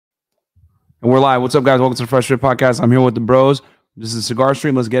And we're live. What's up, guys? Welcome to the Fresh Fit Podcast. I'm here with the bros. This is a cigar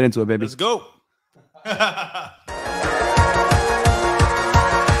stream. Let's get into it, baby. Let's go.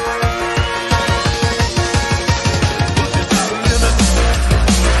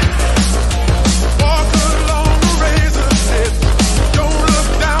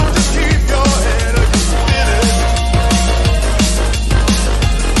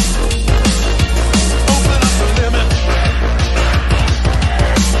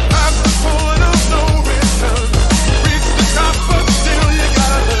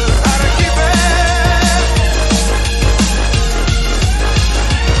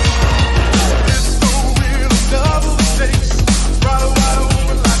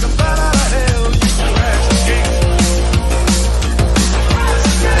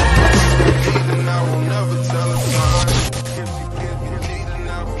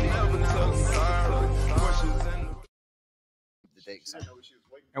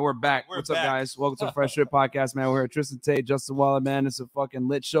 And we're back. What's up, guys? Welcome to the Fresh Fit Podcast, man. We're here at Tristan Tate, Justin Waller, man. It's a fucking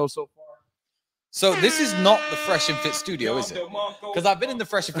lit show so far. So this is not the Fresh and Fit studio, is it? Because I've been in the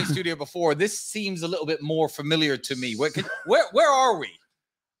Fresh and Fit studio before. This seems a little bit more familiar to me. Where are we?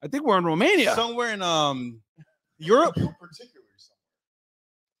 I think we're in Romania. Somewhere in Europe.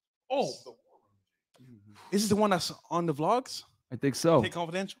 Oh, is this the one that's on the vlogs? I think so. Take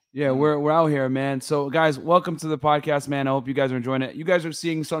Confidential? Yeah, we're out here, man. So, guys, welcome to the podcast, man. I hope you guys are enjoying it. You guys are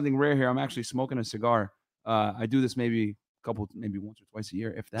seeing something rare here. I'm actually smoking a cigar. I do this maybe once or twice a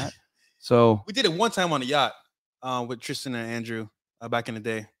year, if that. So we did it one time on a yacht with Tristan and Andrew back in the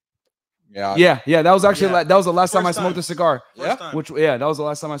day. Yeah. That was actually that was the last time I smoked a cigar. Yeah. That was the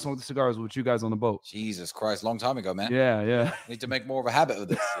last time I smoked a cigar was with you guys on the boat. Jesus Christ, long time ago, man. Yeah. Need to make more of a habit of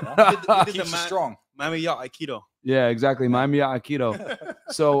this. You know? We did the strong. Miami Yacht Aikido. Yeah, exactly. Miami Aikido.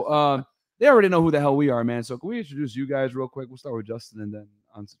 So they already know who the hell we are, man. So can we introduce you guys real quick? We'll start with Justin and then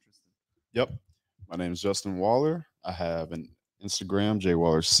on to Tristan. Yep. My name is Justin Waller. I have an Instagram,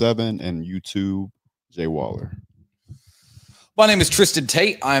 JWaller7, and YouTube, JWaller. My name is Tristan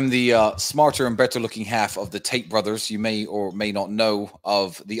Tate. I'm the smarter and better looking half of the Tate brothers. You may or may not know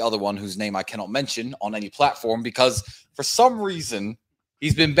of the other one whose name I cannot mention on any platform because for some reason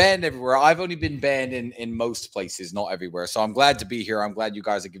he's been banned everywhere. I've only been banned in most places, not everywhere. So I'm glad to be here. I'm glad you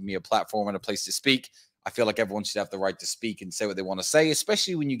guys are giving me a platform and a place to speak. I feel like everyone should have the right to speak and say what they want to say,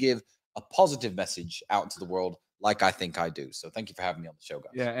 especially when you give a positive message out into the world like I think I do. So thank you for having me on the show,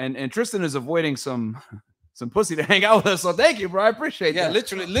 guys. Yeah, and Tristan is avoiding some pussy to hang out with us. So thank you, bro. I appreciate that.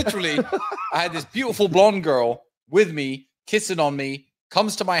 Yeah, literally, I had this beautiful blonde girl with me, kissing on me,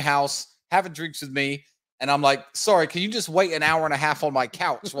 comes to my house, having drinks with me. And I'm like, sorry, can you just wait an hour and a half on my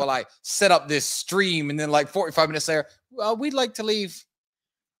couch while I set up this stream? And then like 45 minutes later, well, we'd like to leave.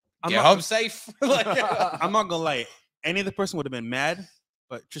 I'm home safe. I'm not going to lie. Any other person would have been mad,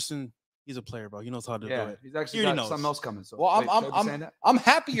 but Tristan, he's a player, bro. He knows how to do it. He's actually got something else coming. So well, I'm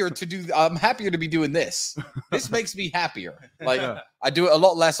happier to be doing this. This makes me happier. Like I do it a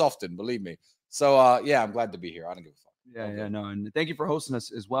lot less often, believe me. So yeah, I'm glad to be here. I don't give a fuck. Yeah, no, and thank you for hosting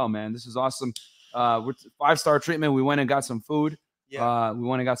us as well, man. This is awesome. We're 5-star treatment. We went and got some food. Yeah. We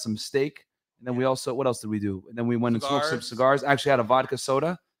went and got some steak, and then we also what else did we do? And then we went and smoked some cigars. Actually, had a vodka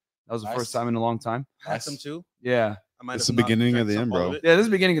soda. That was the first time in a long time. I had some too. Yeah. It's the beginning of the end, bro. Yeah, this is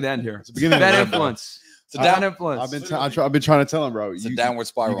the beginning of the end here. It's the beginning bad of the influence. It's a down influence. I've been trying to tell him, bro. It's a downward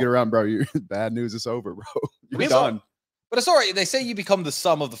spiral. You get around, bro. Bad news is over, bro. You're done. But it's all right. They say you become the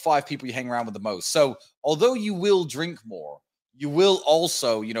sum of the 5 people you hang around with the most. So although you will drink more, you will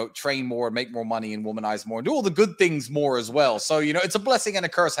also, train more, make more money, and womanize more, and do all the good things more as well. So, it's a blessing and a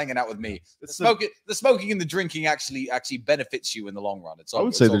curse hanging out with me. The smoking and the drinking actually benefits you in the long run. I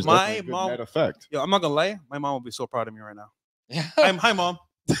would say there's my mom net effect. Yo, I'm not gonna lie. My mom will be so proud of me right now. Yeah. Hi, mom.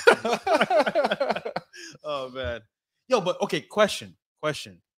 Oh man. Yo, but okay. Question.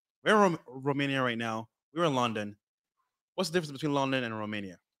 We're in Romania right now. We're in London. What's the difference between London and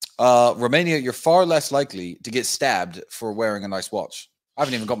Romania? Romania, you're far less likely to get stabbed for wearing a nice watch. I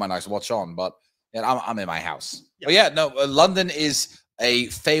haven't even got my nice watch on, but I'm in my house. Yeah. But yeah, no, London is a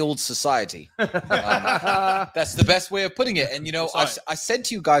failed society. That's the best way of putting it. And, I said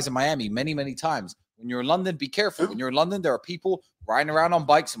to you guys in Miami many, many times, when you're in London, be careful. When you're in London, there are people riding around on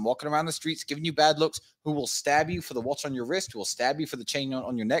bikes and walking around the streets, giving you bad looks, who will stab you for the watch on your wrist, who will stab you for the chain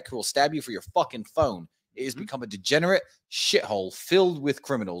on your neck, who will stab you for your fucking phone. It has become a degenerate shithole filled with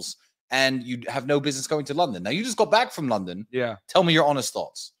criminals, and you have no business going to London. Now, you just got back from London. Yeah. Tell me your honest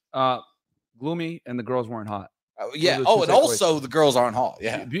thoughts. Gloomy, and the girls weren't hot. Yeah. Oh, and also the girls aren't hot.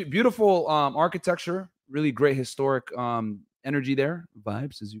 Yeah. Beautiful architecture, really great historic energy there,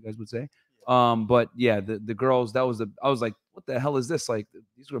 vibes, as you guys would say. But yeah, the girls, I was like, what the hell is this? Like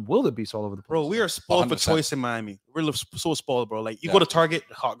these were wildebeests all over the place. Bro, we are spoiled 100%. for choice in Miami. We're so spoiled, bro. Like you go to Target,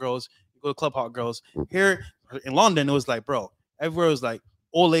 hot girls. You go to Club, hot girls. Here in London, it was like, bro, everywhere was like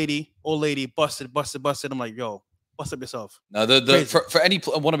old lady, busted. I'm like, yo, bust up yourself. No, for any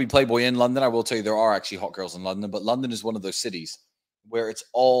wannabe playboy in London, I will tell you there are actually hot girls in London, but London is one of those cities where it's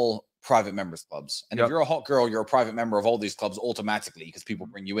all private members clubs. And if you're a hot girl, you're a private member of all these clubs automatically because people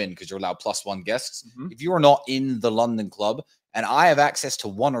bring you in because you're allowed +1 guests. If you are not in the London club, and I have access to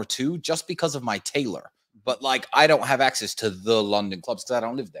 1 or 2 just because of my tailor, but like I don't have access to the London clubs because I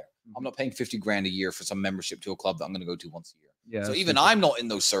don't live there. I'm not paying 50 grand a year for some membership to a club that I'm going to go to once a year. Yeah, so even I'm not in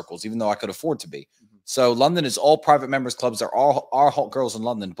those circles, even though I could afford to be. So London is all private members clubs. There are hot girls in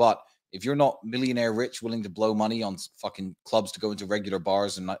London, but if you're not millionaire rich, willing to blow money on fucking clubs to go into regular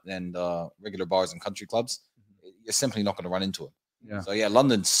bars and regular bars and country clubs, you're simply not going to run into it. Yeah. So yeah,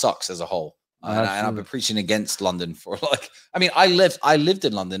 London sucks as a whole, and I've been preaching against London for like. I mean, I lived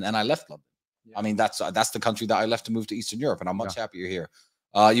in London and I left London. Yeah. I mean, that's the country that I left to move to Eastern Europe, and I'm much happier here.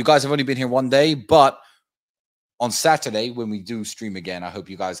 You guys have only been here one day, but on Saturday when we do stream again, I hope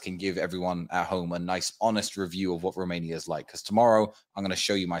you guys can give everyone at home a nice, honest review of what Romania is like. Because tomorrow I'm going to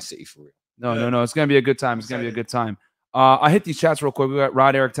show you my city for real. No. It's going to be a good time. It's going to be a good time. I hit these chats real quick. We got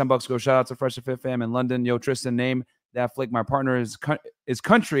Rod Eric, $10. Go shout out to Fresh and Fit fam in London. Yo, Tristan, name that flick. My partner is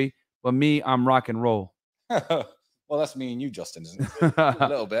country, but me, I'm rock and roll. Well, that's me and you, Justin, isn't it? A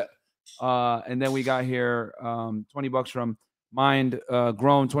little bit. And then we got here $20 from Mind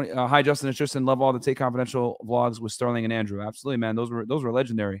Grown. 20. Hi, Justin and Tristan. Love all the Take Confidential vlogs with Sterling and Andrew. Absolutely, man. Those were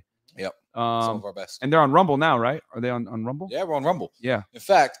legendary. Yep. Some of our best. And they're on Rumble now, right? Are they on Rumble? Yeah, we're on Rumble. Yeah. In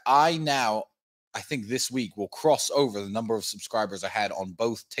fact, I think this week will cross over the number of subscribers I had on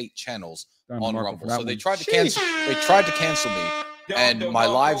both Tate channels on Rumble. So they tried to cancel. They tried to cancel me. And my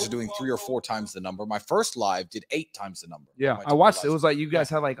lives are doing 3 or 4 times the number. My first live did 8 times the number. Yeah, I watched it. It was like you guys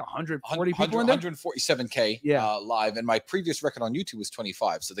had like 140 people in there? 147K live. And my previous record on YouTube was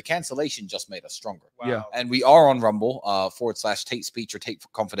 25. So the cancellation just made us stronger. Wow. Yeah. And we are on Rumble, /tatespeech or Tate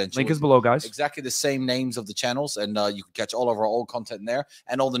Confidential. Link is below, guys. Exactly the same names of the channels. And you can catch all of our old content in there.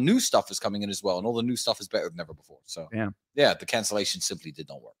 And all the new stuff is coming in as well. And all the new stuff is better than ever before. So yeah, the cancellation simply did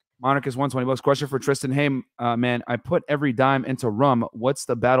not work. Monarch is $120. Question for Tristan. Hey, man, I put every dime into rum. What's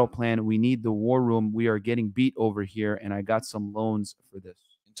the battle plan? We need the war room. We are getting beat over here, and I got some loans for this.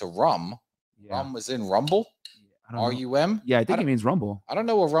 Into rum? Yeah. Rum was in Rumble? R-U-M? Yeah, I think it means Rumble. I don't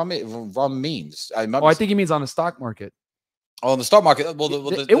know what rum means. I think he means on the stock market. Oh, on the stock market.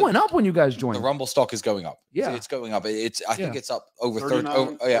 Well, it went up when you guys joined. The Rumble stock is going up. Yeah, it's going up. I think it's up over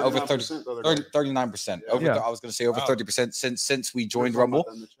 39%. I was going to say over 30% since we joined Rumble.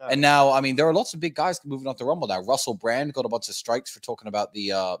 And now, I mean, there are lots of big guys moving on to Rumble now. Russell Brand got a bunch of strikes for talking about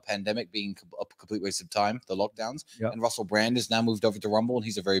the pandemic being a complete waste of time, the lockdowns. And Russell Brand has now moved over to Rumble, and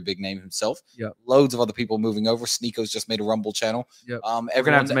he's a very big name himself. Loads of other people moving over. Sneako's just made a Rumble channel. We're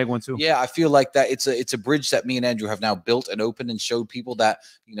gonna have to make one too. Yeah, I feel like that it's a bridge that me and Andrew have now built and opened and showed people that,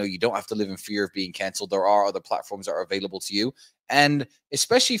 you know, you don't have to live in fear of being canceled. There are other platforms that are available to you. And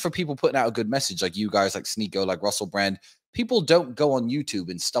especially for people putting out a good message like you guys, like Sneeko, like Russell Brand, people don't go on YouTube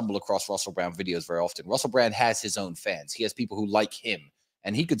and stumble across Russell Brand videos very often. Russell Brand has his own fans. He has people who like him.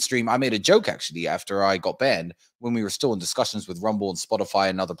 And he could stream. I made a joke, actually, after I got banned, when we were still in discussions with Rumble and Spotify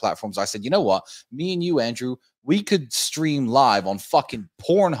and other platforms. I said, you know what? Me and you, Andrew, we could stream live on fucking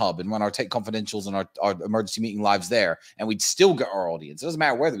Pornhub and run our Take Confidentials and our emergency meeting lives there, and we'd still get our audience. It doesn't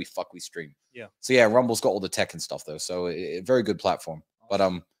matter whether we stream. Yeah. So, yeah, Rumble's got all the tech and stuff, though. So, very good platform. But,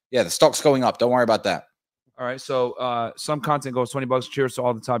 yeah, the stock's going up. Don't worry about that. All right. So, some content goes $20. Cheers to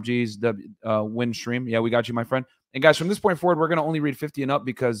all the top G's. Win stream. Yeah, we got you, my friend. And guys, from this point forward, we're going to only read 50 and up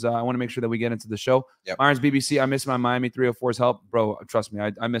because I want to make sure that we get into the show. Myron's BBC. I miss my Miami 304's help. Bro, trust me,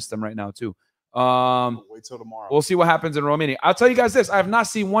 I miss them right now, too. Wait till tomorrow. We'll see what happens in Romania. I'll tell you guys this. I have not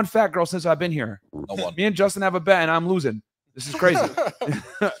seen one fat girl since I've been here. No one. Me and Justin have a bet, and I'm losing. This is crazy.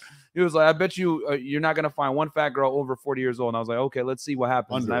 He was like, I bet you you're not going to find one fat girl over 40 years old. And I was like, okay, let's see what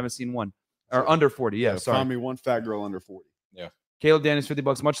happens. And I haven't seen one. Or under 40. Yeah, sorry. Find me one fat girl under 40. Yeah. Caleb Daniels,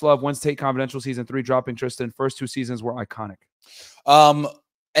 $50. Much love. When's Tate Confidential season 3 dropping, Tristan? First 2 seasons were iconic.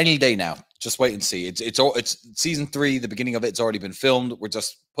 Any day now. Just wait and see. It's season 3. The beginning of it's already been filmed. We're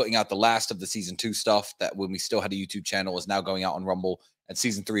just putting out the last of the season 2 stuff that when we still had a YouTube channel is now going out on Rumble. And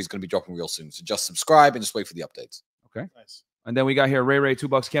season 3 is going to be dropping real soon. So just subscribe and just wait for the updates. Okay. Nice. And then we got here Ray,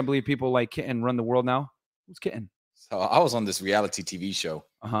 $2. Can't believe people like Kitten run the world now. Who's Kitten? So I was on this reality TV show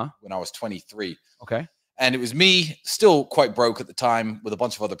when I was 23. Okay. And it was me, still quite broke at the time, with a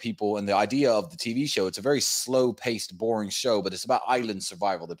bunch of other people. And the idea of the TV show, it's a very slow-paced, boring show, but it's about island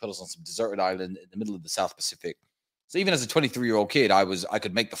survival. They put us on some deserted island in the middle of the South Pacific. So even as a 23-year-old kid, I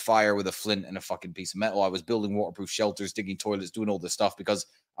could make the fire with a flint and a fucking piece of metal. I was building waterproof shelters, digging toilets, doing all this stuff because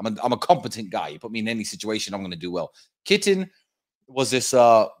I'm a competent guy. You put me in any situation, I'm going to do well. Kitten was this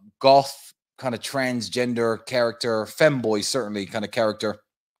goth kind of transgender character, femboy certainly kind of character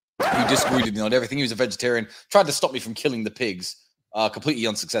who disagreed with me on everything. He was a vegetarian, tried to stop me from killing the pigs, completely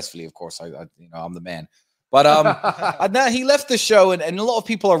unsuccessfully. Of course, I'm the man. But and now he left the show, and a lot of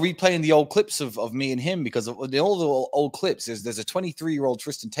people are replaying the old clips of me and him because of all the old clips. There's a 23-year-old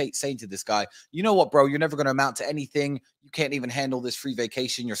Tristan Tate saying to this guy, "You know what, bro? You're never going to amount to anything. You can't even handle this free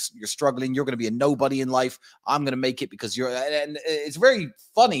vacation. You're struggling. You're going to be a nobody in life. I'm going to make it because you're." And it's very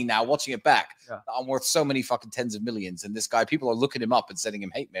funny now watching it back. Yeah. I'm worth so many fucking tens of millions, and this guy, people are looking him up and sending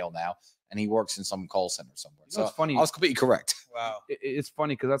him hate mail now. And he works in some call center somewhere. You know, it's funny. I was completely correct. Wow. It's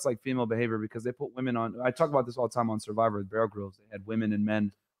funny because that's like female behavior because they put women on. I talk about this all the time on Survivor with Bear Grylls. They had women and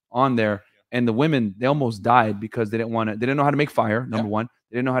men on there. Yeah. And the women, they almost died because they didn't want to. They didn't know how to make fire, number one.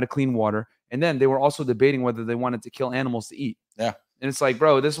 They didn't know how to clean water. And then they were also debating whether they wanted to kill animals to eat. Yeah. And it's like,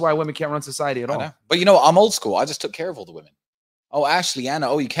 bro, this is why women can't run society at all. But you know, I'm old school. I just took care of all the women. Oh, Ashley, Anna.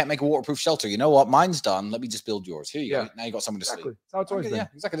 Oh, you can't make a waterproof shelter. You know what? Mine's done. Let me just build yours. Here you go. Now you got someone to sleep. That's how it's always been. Yeah,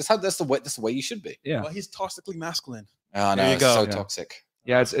 exactly. That's the way you should be. Yeah. Well, he's toxically masculine. Oh no, it's so toxic.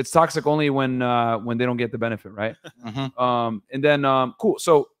 Yeah, it's toxic only when they don't get the benefit, right? And then cool.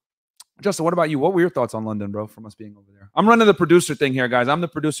 So, Justin, what about you? What were your thoughts on London, bro? From us being over there, I'm running the producer thing here, guys. I'm the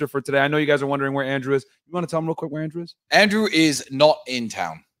producer for today. I know you guys are wondering where Andrew is. You want to tell him real quick where Andrew is? Andrew is not in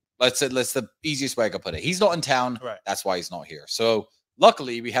town. That's the easiest way I could put it. He's not in town. Right. That's why he's not here. So.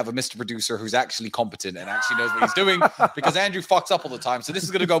 Luckily, we have a Mr. Producer who's actually competent and actually knows what he's doing because Andrew fucks up all the time. So this is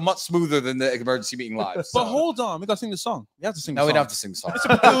going to go much smoother than the emergency meeting live. So. But hold on. We got to sing the song. We have to sing the song. No, we don't have to sing the song.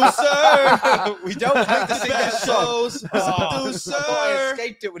 Mr. Producer. We don't have to sing that song. Mr. Producer. I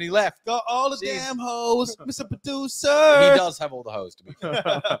escaped it when he left. Got all the damn hoes. Mr. Producer. He does have all the hoes, to be fair.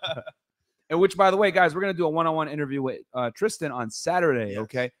 And which, by the way, guys, we're going to do a one-on-one interview with Tristan on Saturday,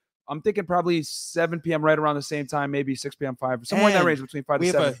 okay? I'm thinking probably 7 p.m. right around the same time, maybe 6 p.m. 5, somewhere in that range between 5 to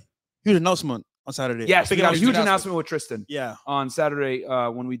 7. We have a huge announcement on Saturday. Yes, we got a huge announcement with Tristan. Yeah, on Saturday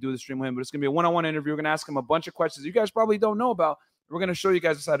when we do the stream with him. But it's gonna be a one-on-one interview. We're gonna ask him a bunch of questions you guys probably don't know about. We're gonna show you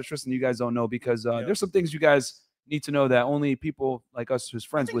guys the side of Tristan you guys don't know because there's some things you guys need to know that only people like us, his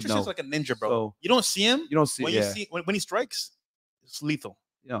friends, would Tristan's know. Like a ninja, bro. So, you don't see him. You don't see. When you see when he strikes, it's lethal.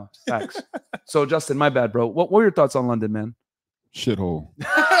 Yeah, facts. So Justin, my bad, bro. What were your thoughts on London, man? Shithole.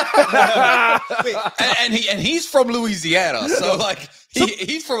 Wait, and he's from Louisiana, so like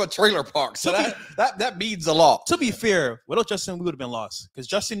he's from a trailer park, so that means a lot. To be fair, without Justin, we would have been lost because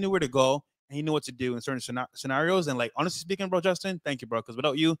Justin knew where to go and he knew what to do in certain scenarios. And like honestly speaking, bro, Justin, thank you, bro, because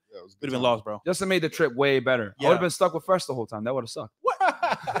without you, we'd have been lost, bro. Justin made the trip way better. I would have been stuck with Fresh the whole time. That would have sucked. What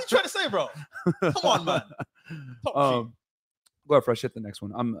are you trying to say, bro? Come on, man. Go ahead, Fresh. Hit the next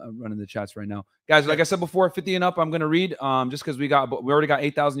one. I'm running the chats right now, guys. Like I said before, 50 and up. I'm gonna read just because we already got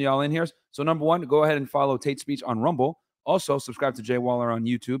 8,000 y'all in here. So number one, go ahead and follow Tate Speech on Rumble. Also, subscribe to Jay Waller on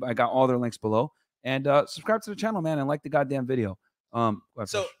YouTube. I got all their links below. And subscribe to the channel, man, and like the goddamn video. Go ahead,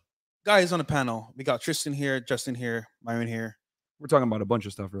 so, guys on the panel, we got Tristan here, Justin here, Myron here. We're talking about a bunch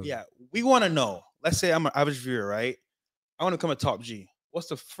of stuff, really. Yeah, we want to know. Let's say I'm an average viewer, right? I want to become a top G. What's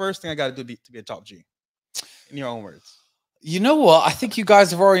the first thing I got to do to be a top G? In your own words. You know what? I think you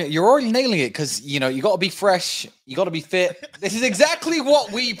guys you're already nailing it because you got to be fresh, you got to be fit. This is exactly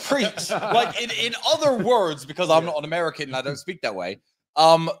what we preach. Like in other words, because I'm not an American and I don't speak that way.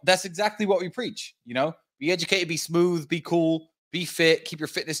 That's exactly what we preach. Be educated, be smooth, be cool, be fit, keep your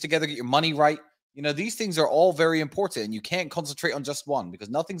fitness together, get your money right. These things are all very important, and you can't concentrate on just one because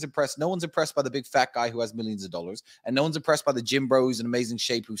no one's impressed by the big fat guy who has millions of dollars, and no one's impressed by the gym bro who's in amazing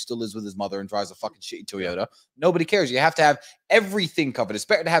shape who still lives with his mother and drives a fucking shitty Toyota. Nobody cares. You have to have everything covered. It's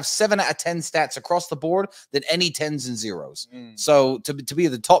better to have 7 out of 10 stats across the board than any 10s and 0s. So to be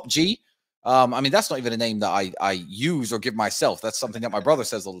the top G, I mean, that's not even a name that I use or give myself. That's something that my brother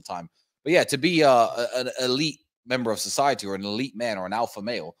says all the time. But yeah, to be an elite member of society or an elite man or an alpha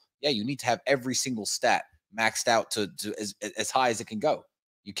male, yeah, you need to have every single stat maxed out to as high as it can go.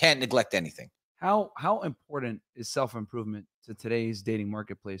 You can't neglect anything. How important is self-improvement to today's dating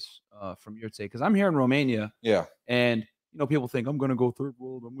marketplace from your take? Because I'm here in Romania. Yeah. And, people think I'm going to go third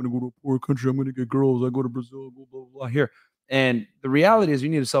world. I'm going to go to a poor country. I'm going to get girls. I go to Brazil, blah, blah, blah, here. And the reality is you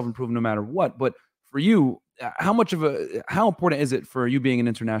need to self-improve no matter what. But for you, how important is it for you being an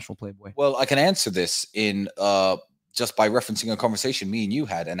international playboy? Well, I can answer this in just by referencing a conversation me and you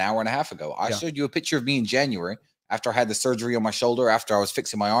had an hour and a half ago. I showed you a picture of me in January after I had the surgery on my shoulder, after I was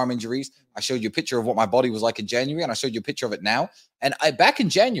fixing my arm injuries. I showed you a picture of what my body was like in January, and I showed you a picture of it now. And back in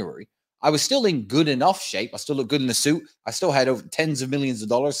January, I was still in good enough shape. I still looked good in the suit. I still had over tens of millions of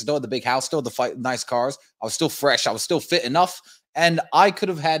dollars. I still had the big house, still the nice cars. I was still fresh. I was still fit enough. And I could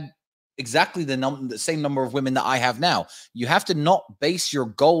have had exactly the same number of women that I have now. You have to not base your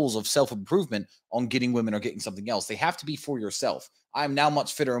goals of self-improvement on getting women or getting something else. They have to be for yourself. I'm now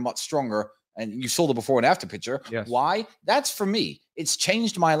much fitter and much stronger. And you saw the before and after picture. Yes. Why? That's for me. It's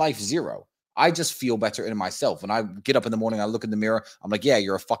changed my life zero. I just feel better in myself. When I get up in the morning, I look in the mirror, I'm like, yeah,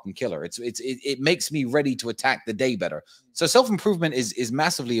 you're a fucking killer. It makes me ready to attack the day better. So self-improvement is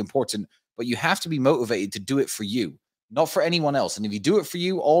massively important, but you have to be motivated to do it for you, not for anyone else. And if you do it for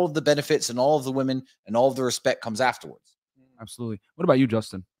you, all of the benefits and all of the women and all of the respect comes afterwards. Absolutely. What about you,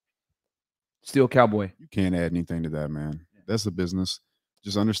 Justin? Steel cowboy. You can't add anything to that, man. That's the business.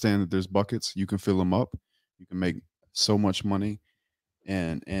 Just understand that there's buckets. You can fill them up. You can make so much money.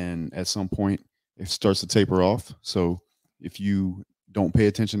 And at some point, it starts to taper off. So if you don't pay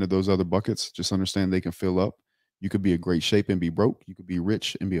attention to those other buckets, just understand they can fill up. You could be in great shape and be broke. You could be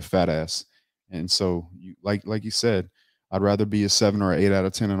rich and be a fat ass. And so, you like you said, I'd rather be a 7 or 8 out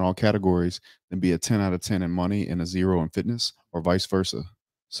of 10 in all categories than be a 10 out of 10 in money and a 0 in fitness, or vice versa.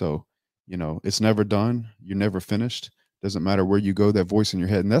 So, you know, it's never done. You're never finished. Doesn't matter where you go, that voice in your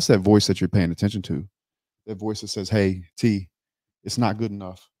head. And that's that voice that you're paying attention to. That voice that says, hey, T, it's not good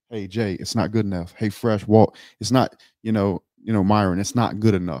enough. Hey, Jay, it's not good enough. Hey, Fresh, Walt, it's not, Myron, it's not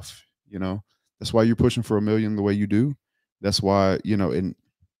good enough. That's why you're pushing for $1 million the way you do. That's why, and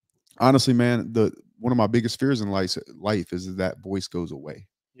honestly, man, one of my biggest fears in life is that voice goes away.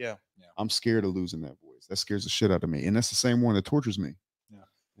 Yeah. I'm scared of losing that voice. That scares the shit out of me. And that's the same one that tortures me. Yeah.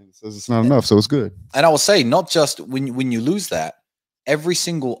 And it says it's not enough, so it's good. And I will say, not just when you lose that,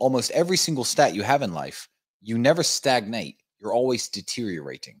 almost every single stat you have in life, you never stagnate. You're always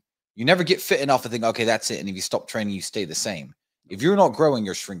deteriorating. You never get fit enough to think, okay, that's it. And if you stop training, you stay the same. If you're not growing,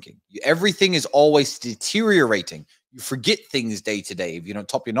 you're shrinking. Everything is always deteriorating. You forget things day to day if you don't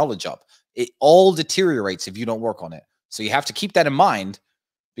top your knowledge up. It all deteriorates if you don't work on it. So you have to keep that in mind,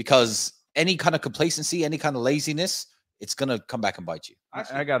 because any kind of complacency, any kind of laziness, it's going to come back and bite you.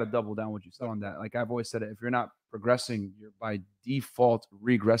 I got to double down what you said on that. Like I've always said it, if you're not progressing, you're by default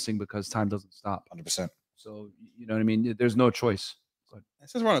regressing, because time doesn't stop. 100%. So, you know what I mean? There's no choice. But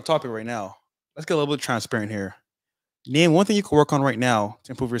since we're on the topic right now, let's get a little bit transparent here. Name one thing you can work on right now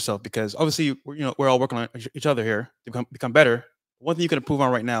to improve yourself, because obviously we're all working on each other here to become better. One thing you can improve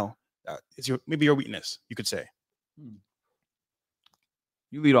on right now is maybe your weakness, you could say.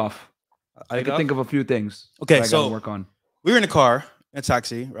 You lead off. I can think of a few things. Okay, so work on. We were in a car, in a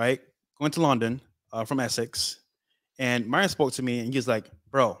taxi, right? Going to London from Essex, and Myron spoke to me, and he was like,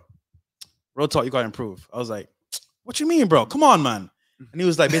 "Bro, real talk, you gotta improve." I was like, "What you mean, bro? Come on, man." And he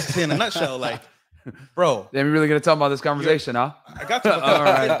was like, basically in a nutshell, like, "Bro, then we're really gonna talk about this conversation, huh?" I got to. All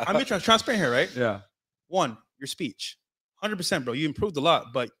right. I'm being transparent here, right? Yeah. One, your speech, 100%, bro. You improved a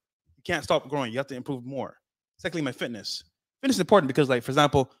lot, but you can't stop growing. You have to improve more. Secondly, my fitness. Fitness is important because, like, for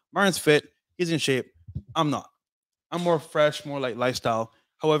example, Myron's fit. He's in shape. I'm not. I'm more fresh, more like lifestyle.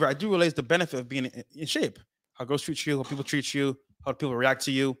 However, I do realize the benefit of being in shape. How girls treat you, how people treat you, how people react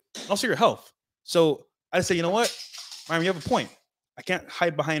to you, and also your health. So I say, you know what, Myron, you have a point. I can't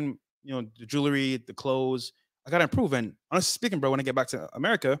hide behind, the jewelry, the clothes. I got to improve. And honestly speaking, bro, when I get back to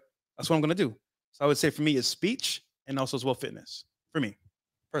America, that's what I'm going to do. So I would say for me, it's speech and also as well fitness. For me,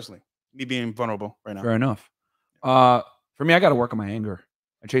 personally, me being vulnerable right now. Fair enough. For me, I got to work on my anger.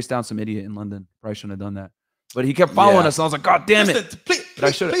 I chased down some idiot in London. Probably shouldn't have done that. But he kept following us, and I was like, God damn it.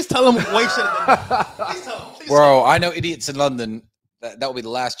 Please tell him why you should have done that. Bro, I know idiots in London. That will be the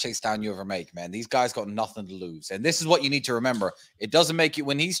last chase down you ever make, man. These guys got nothing to lose. And this is what you need to remember. It doesn't make you,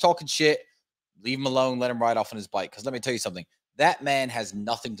 when he's talking shit, leave him alone, let him ride off on his bike. Because let me tell you something. That man has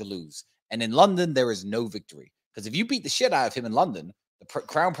nothing to lose. And in London, there is no victory. Because if you beat the shit out of him in London, the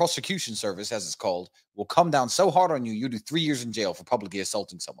Crown Prosecution Service, as it's called, will come down so hard on you, you do 3 years in jail for publicly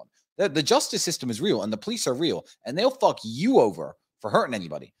assaulting someone. The justice system is real, and the police are real, and they'll fuck you over for hurting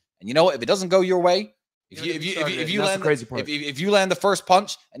anybody. And you know what? If it doesn't go your way, if you land the first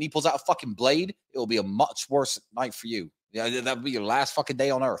punch and he pulls out a fucking blade, it will be a much worse night for you. Yeah, that'll be your last fucking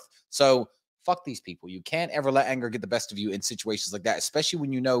day on earth. So fuck these people. You can't ever let anger get the best of you in situations like that, especially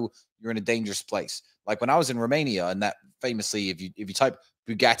when you know you're in a dangerous place. Like when I was in Romania, and that famously, if you type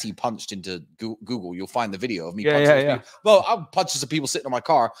Bugatti punched into Google, you'll find the video of me punching people. Well, I punched some people sitting in my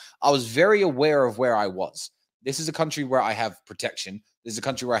car. I was very aware of where I was. This is a country where I have protection. This is a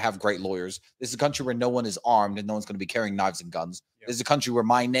country where I have great lawyers. This is a country where no one is armed and no one's going to be carrying knives and guns. Yep. This is a country where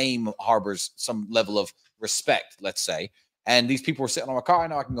my name harbors some level of respect, let's say. And these people were sitting on my car. I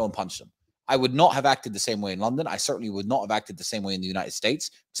know I can go and punch them. I would not have acted the same way in London. I certainly would not have acted the same way in the United States,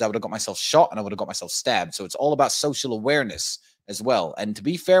 because I would have got myself shot and I would have got myself stabbed. So it's all about social awareness as well. And to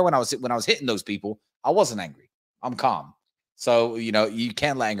be fair, when I was hitting those people, I wasn't angry. I'm calm. So, you know, you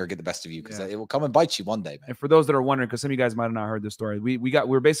can't let anger get the best of you, because it will come and bite you one day, man. And for those that are wondering, because some of you guys might have not heard this story,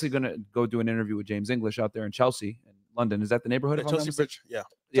 we're basically going to go do an interview with James English out there in Chelsea, in London. Is that the neighborhood? Yeah, Chelsea Bridge. Yeah.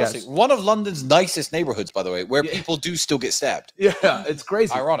 Chelsea. Yes. One of London's nicest neighborhoods, by the way, where people do still get stabbed. Yeah, it's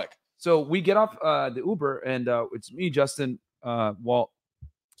crazy. Ironic. So we get off the Uber, and it's me, Justin, Walt,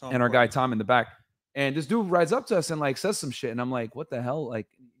 and our guy Tom in the back. And this dude rides up to us and like says some shit, and I'm like, "What the hell?" Like,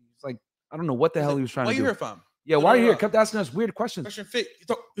 he's like, I don't know what the hell he was trying to do. Why are you here, fam? Yeah, why are you here? Kept asking us weird questions. FreshandFit.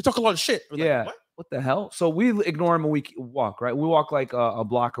 You talk a lot of shit. We're yeah. Like, what the hell? So we ignore him and we walk, right? We walk like a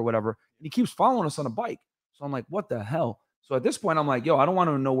block or whatever, and he keeps following us on a bike. So I'm like, what the hell? So at this point, I'm like, yo, I don't want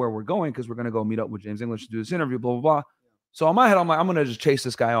to know where we're going, because we're gonna go meet up with James English to do this interview, blah blah blah. So in my head, I'm like, I'm gonna just chase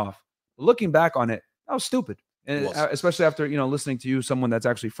this guy off. But looking back on it, that was stupid, and especially after listening to you, someone that's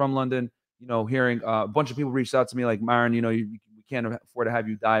actually from London, hearing a bunch of people reached out to me like, Myron, we can't afford to have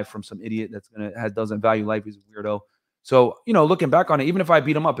you die from some idiot doesn't value life. He's a weirdo. So looking back on it, even if I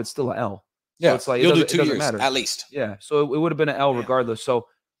beat him up, it's still an L. Yeah, so it's like you'll do 2 doesn't years matter. at least. Yeah, so it would have been an L regardless. So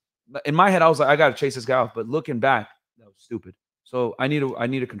in my head, I was like, I got to chase this guy off. But looking back, that was stupid. So I need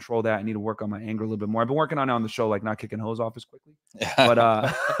to control that. I need to work on my anger a little bit more. I've been working on it on the show, like not kicking hose off as quickly.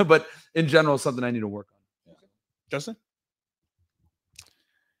 But but in general, it's something I need to work on. Justin?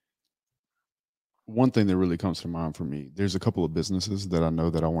 One thing that really comes to mind for me, there's a couple of businesses that I know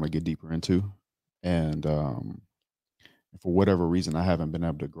that I want to get deeper into. And for whatever reason, I haven't been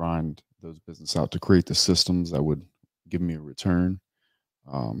able to grind those businesses out to create the systems that would give me a return.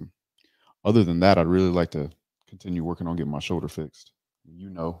 Other than that, I'd really like to continue working on getting my shoulder fixed.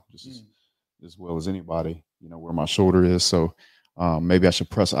 Just as well as anybody, where my shoulder is. So maybe I should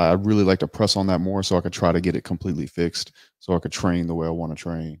press. I'd really like to press on that more, so I could try to get it completely fixed, so I could train the way I want to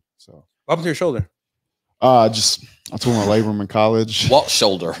train. So what happened to your shoulder? I tore my labrum in college. What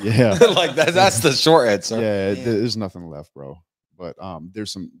shoulder? Yeah, like that's the short answer. Yeah, there's nothing left, bro. But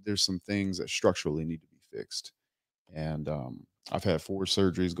there's some things that structurally need to be fixed, and I've had 4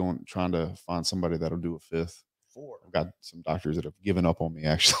 surgeries trying to find somebody that'll do a 5th. 4. I've got some doctors that have given up on me,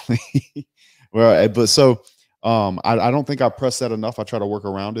 actually. Well, but so I don't think I press that enough. I try to work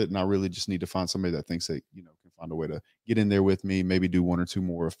around it, and I really just need to find somebody that thinks they can find a way to get in there with me, maybe do 1 or 2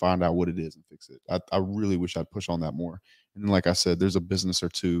 more, find out what it is and fix it. I really wish I'd push on that more. And then, like I said, there's a business or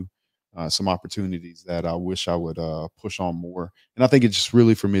 2, some opportunities that I wish I would push on more. And I think it's just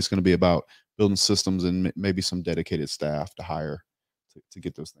really, for me, it's going to be about building systems and maybe some dedicated staff to hire to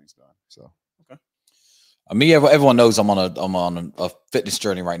get those things done. So. Me, everyone knows I'm on a fitness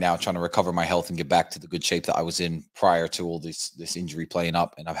journey right now, trying to recover my health and get back to the good shape that I was in prior to all this injury playing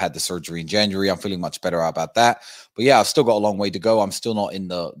up. And I've had the surgery in January. I'm feeling much better about that. But yeah, I've still got a long way to go. I'm still not in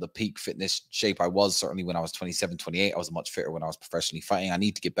the peak fitness shape I was. Certainly when I was 27, 28, I was much fitter when I was professionally fighting. I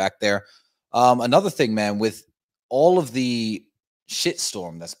need to get back there. Another thing, man, with all of the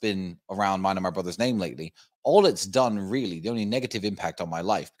shitstorm that's been around mine and my brother's name lately, all it's done, really, the only negative impact on my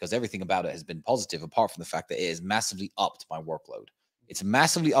life, because everything about it has been positive, apart from the fact that it has massively upped my workload. It's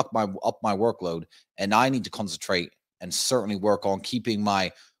massively upped my workload, and I need to concentrate and certainly work on keeping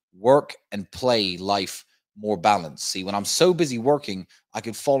my work and play life more balanced. See, when I'm so busy working, I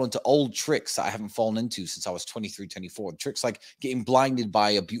could fall into old tricks that I haven't fallen into since I was 23, 24. Tricks like getting blinded by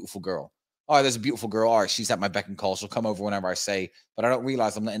a beautiful girl. All right, there's a beautiful girl. All right, she's at my beck and call. She'll come over whenever I say, but I don't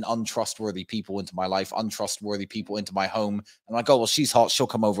realize I'm letting untrustworthy people into my life, untrustworthy people into my home. I'm like, oh, well, she's hot. She'll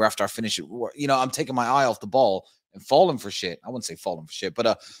come over after I finish it. I'm taking my eye off the ball and falling for shit. I wouldn't say falling for shit,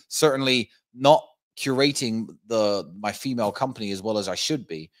 but certainly not curating my female company as well as I should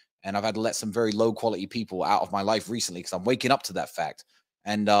be. And I've had to let some very low quality people out of my life recently because I'm waking up to that fact.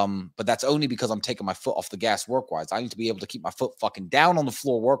 And but that's only because I'm taking my foot off the gas work-wise. I need to be able to keep my foot fucking down on the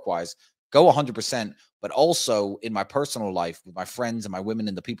floor work-wise, go 100%, but also in my personal life with my friends and my women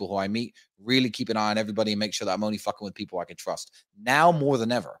and the people who I meet, really keep an eye on everybody and make sure that I'm only fucking with people I can trust. Now more than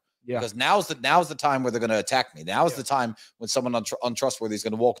ever. Yeah. Because now's the time where they're going to attack me. Now is the time when someone untrustworthy is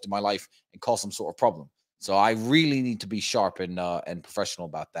going to walk into my life and cause some sort of problem. So I really need to be sharp and professional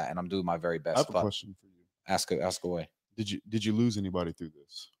about that, and I'm doing my very best. I have a question for you. Ask away. Did you lose anybody through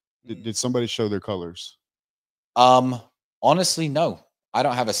this? Did somebody show their colors? Honestly, no. I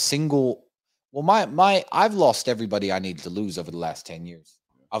don't have a single. Well, I've lost everybody I needed to lose over the last 10 years.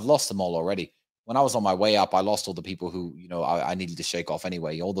 I've lost them all already. When I was on my way up, I lost all the people who, I needed to shake off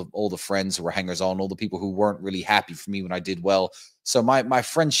anyway. All the friends who were hangers on, all the people who weren't really happy for me when I did well. So my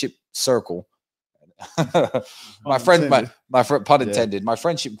friendship circle my pun intended. My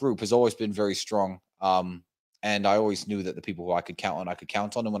friendship group has always been very strong. And I always knew that the people who I could count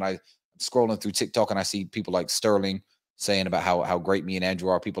on. And when I'm scrolling through TikTok and I see people like Sterling saying about how great me and Andrew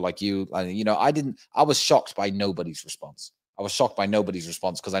are, people like you, you know, I was shocked by nobody's response. I was shocked by nobody's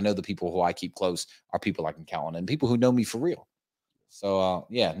response because I know the people who I keep close are people I can count on and people who know me for real. So,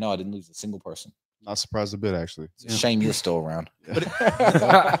 yeah, no, I didn't lose a single person. Not surprised a bit, actually. It's a shame you're still around.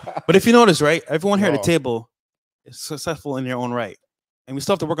 But if you notice, right, everyone here at the table is successful in their own right. And we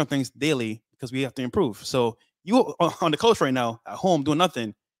still have to work on things daily because we have to improve. So you on the couch right now at home doing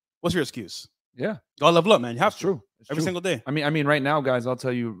nothing, what's your excuse? Yeah. Gotta level up, man. You have to. It's every true. single day. I mean, right now, guys, I'll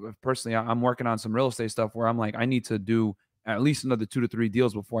tell you personally, I'm working on some real estate stuff where I'm like, I need to do at least another 2 to 3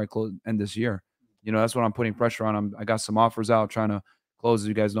 deals before I end this year. You know, that's what I'm putting pressure on. I got some offers out trying to close. As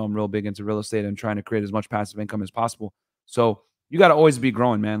you guys know, I'm real big into real estate and trying to create as much passive income as possible. So you got to always be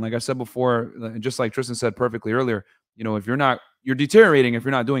growing, man. Like I said before, just like Tristan said perfectly earlier, you know, if you're deteriorating if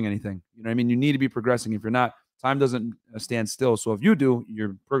you're not doing anything. You know what I mean? You need to be progressing. If you're not, time doesn't stand still. So if you do,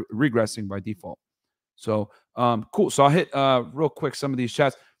 you're regressing by default. So cool. So I'll hit real quick some of these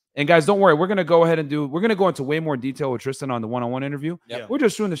chats. And guys, don't worry. We're going to go ahead and we're going to go into way more detail with Tristan on the one-on-one interview. Yep. We're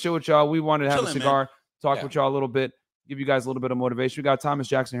just shooting the shit with y'all. We wanted to have a cigar, talk with y'all a little bit, give you guys a little bit of motivation. We got Thomas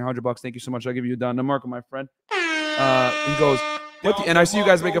Jackson here, $100. Thank you so much. I'll give you a down to Marco, my friend. He goes, and I see you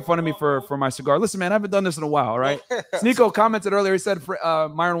guys making fun of me for my cigar. Listen, man, I haven't done this in a while, all right? Sneeko commented earlier. He said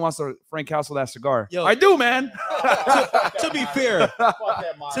Myron wants a Frank Castle that cigar. Yo, I do, man. To be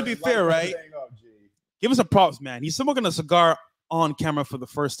fair, right? Give us some props, man. He's smoking a cigar on camera for the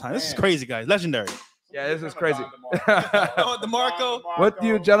first time. This is crazy, guys. Legendary. Yeah, this is crazy. DeMarco. What do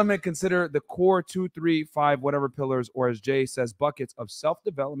you gentlemen consider the core 2, 3, 5, whatever pillars, or as Jay says, buckets of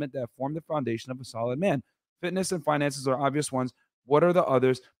self-development that form the foundation of a solid man? Fitness and finances are obvious ones. What are the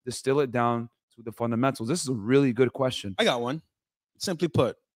others? Distill it down to the fundamentals. This is a really good question. I got one. Simply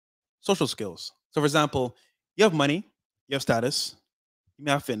put, social skills. So, for example, you have money, you have status, you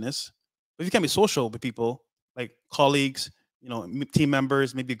may have fitness, but if you can't be social with people like colleagues, you know, team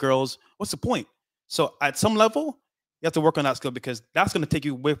members, maybe girls, what's the point? So at some level, you have to work on that skill because that's going to take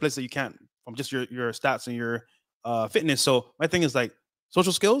you way places that you can't from just your stats and your fitness. So my thing is like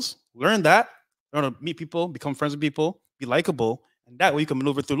social skills, learn that, learn to meet people, become friends with people, be likable, and that way you can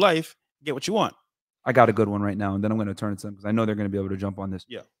maneuver through life, get what you want. I got a good one right now, and then I'm going to turn it to them because I know they're going to be able to jump on this.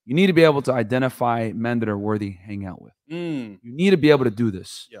 Yeah. You need to be able to identify men that are worthy hang out with. You need to be able to do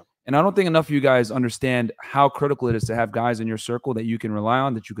this. Yeah. And I don't think enough of you guys understand how critical it is to have guys in your circle that you can rely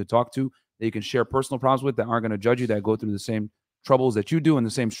on, that you could talk to, that you can share personal problems with, that aren't going to judge you, that go through the same troubles that you do and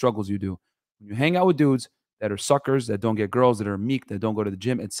the same struggles you do. When you hang out with dudes that are suckers, that don't get girls, that are meek, that don't go to the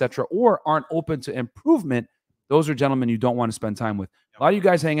gym, etc., or aren't open to improvement, those are gentlemen you don't want to spend time with. A lot of you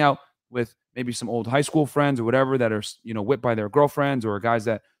guys hang out with maybe some old high school friends or whatever that are, you know, whipped by their girlfriends, or guys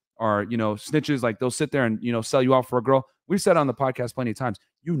that are, you know, snitches. Like they'll sit there and, you know, sell you out for a girl. We've said on the podcast plenty of times,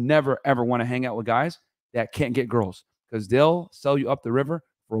 you never, ever want to hang out with guys that can't get girls because they'll sell you up the river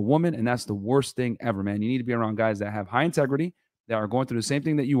for a woman. And that's the worst thing ever, man. You need to be around guys that have high integrity, that are going through the same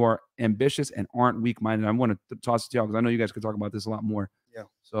thing that you are, ambitious, and aren't weak-minded. I want to toss it to y'all because I know you guys could talk about this a lot more. Yeah.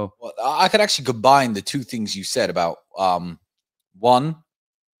 So well, I could actually combine the two things you said about one,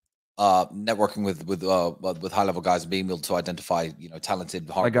 networking with high level guys, being able to identify, you know, talented,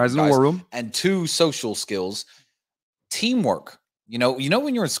 hard guys in the war room, and 2, social skills, teamwork. You know,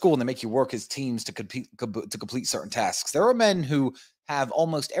 when you're in school and they make you work as teams to complete certain tasks. There are men who have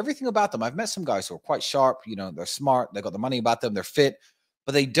almost everything about them. I've met some guys who are quite sharp. You know, they're smart. They got the money about them. They're fit,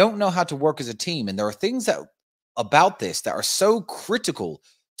 but they don't know how to work as a team. And there are things about this that are so critical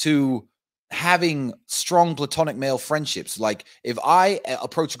to having strong platonic male friendships. Like if I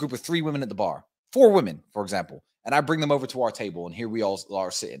approach a group of 3 women at the bar, 4 women, for example, and I bring them over to our table and here we all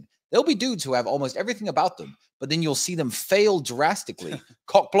are sitting, there'll be dudes who have almost everything about them, but then you'll see them fail drastically,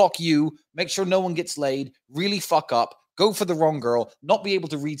 cock block you, make sure no one gets laid, really fuck up, go for the wrong girl, not be able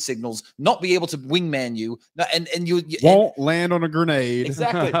to read signals, not be able to wingman you, and you won't land on a grenade.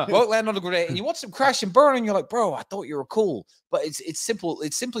 Exactly, won't land on a grenade, and you want some crash and burn, and you're like, bro, I thought you were cool, but it's simple.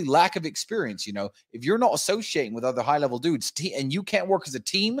 It's simply lack of experience. You know, if you're not associating with other high level dudes, and you can't work as a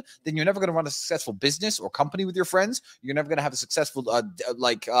team, then you're never going to run a successful business or company with your friends. You're never going to have a successful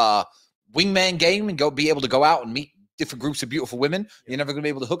wingman game and be able to go out and meet different groups of beautiful women. You're never going to be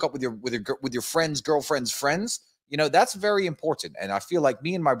able to hook up with your friends, girlfriends, friends. You know, that's very important. And I feel like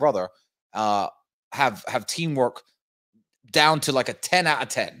me and my brother have teamwork down to like a 10 out of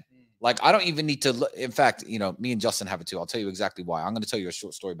 10. Like, I don't even need to look. In fact, you know, me and Justin have it too. I'll tell you exactly why. I'm going to tell you a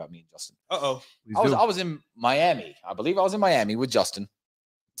short story about me and Justin. Uh-oh. I was in Miami. I believe I was in Miami with Justin.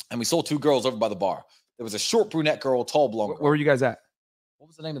 and we saw two girls over by the bar. There was a short brunette girl, tall blonde girl. Where were you guys at? What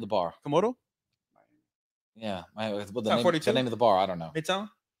was the name of the bar? Komodo? Yeah, the name of the bar, I don't know. Midtown?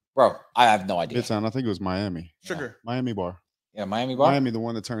 Bro, I have no idea. Midtown, I think it was Miami. Sugar. Miami bar. Yeah, Miami bar. Miami, the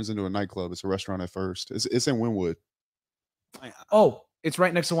one that turns into a nightclub. It's a restaurant at first. It's in Wynwood. Oh, it's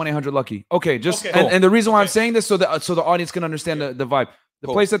right next to 1-800-LUCKY. Okay, and the reason why I'm saying this so the audience can understand the vibe. The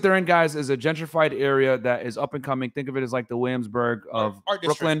place that they're in, guys, is a gentrified area that is up and coming. Think of it as like the Williamsburg of Art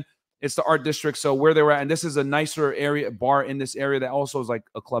Brooklyn. District. It's the art district. So where they were at, and this is a nicer bar in this area that also is like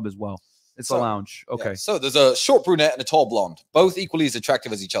a club as well. It's a lounge. Okay. Yeah, so there's a short brunette and a tall blonde, both equally as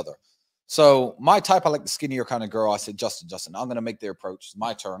attractive as each other. So my type, I like the skinnier kind of girl. I said, Justin, I'm going to make the approach. It's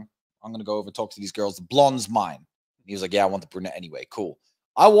my turn. I'm going to go over and talk to these girls. The blonde's mine. He was like, yeah, I want the brunette anyway. Cool.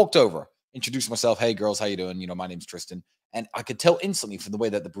 I walked over, introduced myself. Hey, girls, how you doing? You know, my name's Tristan. And I could tell instantly from the way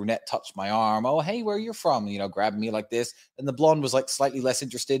that the brunette touched my arm. Oh, hey, where you're from? You know, grabbing me like this. And the blonde was like slightly less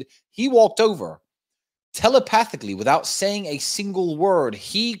interested. He walked over. Telepathically, without saying a single word,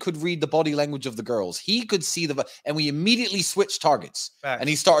 he could read the body language of the girls. He could see and we immediately switched targets. Facts. And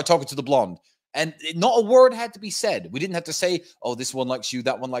he started talking to the blonde. And not a word had to be said. We didn't have to say, oh, this one likes you,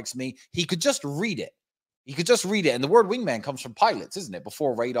 that one likes me. He could just read it. He could just read it. And the word wingman comes from pilots, isn't it?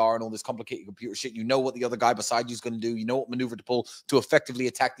 Before radar and all this complicated computer shit, you know what the other guy beside you is going to do. You know what maneuver to pull to effectively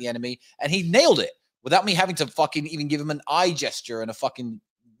attack the enemy. And he nailed it without me having to fucking even give him an eye gesture and a fucking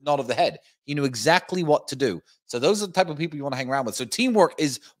nod of the head. He knew exactly what to do. So those are the type of people you want to hang around with. So teamwork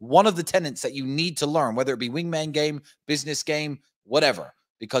is one of the tenets that you need to learn, whether it be wingman game, business game, whatever.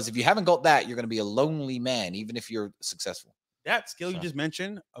 Because if you haven't got that, you're going to be a lonely man, even if you're successful. That skill you just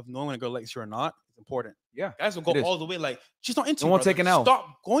mentioned of knowing when a girl likes you or not is important. Yeah. Guys will go all the way like, she's not into you. Don't want to take an L.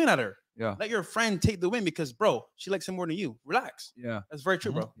 Stop going at her. Yeah. Let your friend take the win because, bro, she likes him more than you. Relax. Yeah. That's very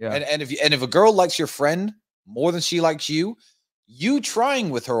true, bro. Yeah. And if a girl likes your friend more than she likes you, you trying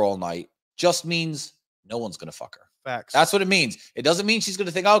with her all night just means no one's going to fuck her. Facts. That's what it means. It doesn't mean she's going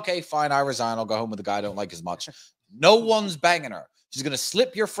to think, okay, fine, I resign. I'll go home with the guy I don't like as much. No one's banging her. She's going to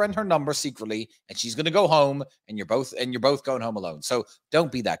slip your friend her number secretly, and she's going to go home, and you're both going home alone. So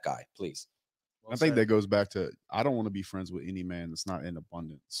don't be that guy, please. I think that goes back to, I don't want to be friends with any man that's not in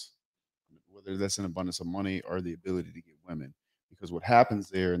abundance, whether that's in abundance of money or the ability to get women. Because what happens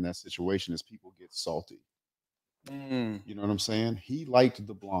there in that situation is people get salty. You know what I'm saying? He liked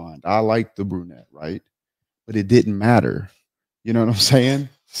the blonde. I liked the brunette, right? But it didn't matter. You know what I'm saying?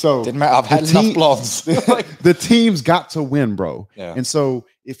 So didn't matter. I've had enough blondes. The team's got to win, bro. Yeah. And so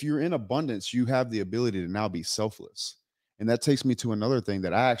if you're in abundance, you have the ability to now be selfless. And that takes me to another thing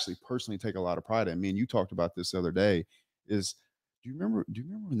that I actually personally take a lot of pride in. Me and you talked about this the other day. Is do you remember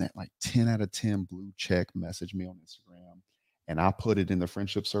when that like 10 out of 10 blue check messaged me on Instagram? And I put it in the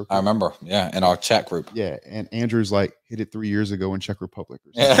friendship circle. I remember, yeah, in our chat group. Yeah, and Andrew's like, hit it 3 years ago in Czech Republic.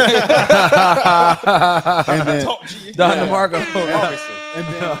 Or something. Yeah. And then Don DeMarco.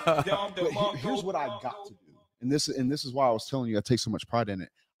 Here's what I got to do, and this is why I was telling you I take so much pride in it.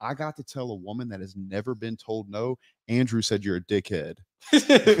 I got to tell a woman that has never been told no. Andrew said you're a dickhead.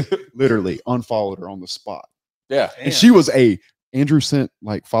 Literally unfollowed her on the spot. Yeah, and she was Andrew sent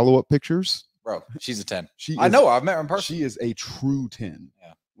like follow-up pictures. Bro, she's a 10. I know her. I've met her in person. She is a true 10.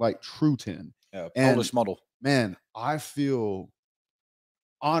 Yeah. Like true 10. Yeah, Polish model. Man, I feel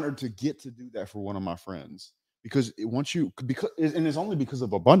honored to get to do that for one of my friends. Because it's only because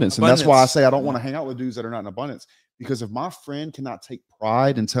of abundance. And that's why I say I don't want to hang out with dudes that are not in abundance. Because if my friend cannot take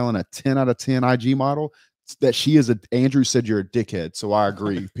pride in telling a 10 out of 10 IG model that she is Andrew said you're a dickhead. So I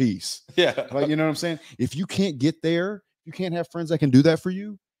agree. Peace. Yeah. Like, you know what I'm saying? If you can't get there, you can't have friends that can do that for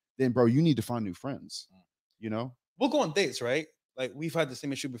you, then bro, you need to find new friends. You know, we'll go on dates, right? Like we've had the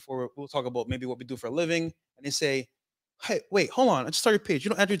same issue before. We'll talk about maybe what we do for a living, and they say, "Hey, wait, hold on, I just saw your page.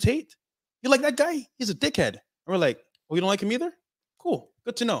 You know Andrew Tate? You like that guy? He's a dickhead." And we're like, "Oh, you don't like him either? Cool,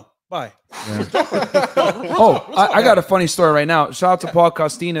 good to know. Bye." Yeah. I got a funny story right now. Shout out to Paul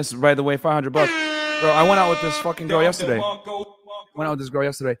Costinas, by the way, $500. Bro, I went out with this fucking girl yesterday.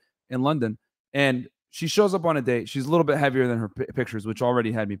 In London, and she shows up on a date. She's a little bit heavier than her pictures, which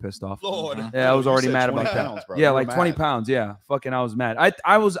already had me pissed off. Lord. Yeah, I was already mad about pounds, that. Bro. Yeah, like 20 pounds. Yeah, fucking, I was mad.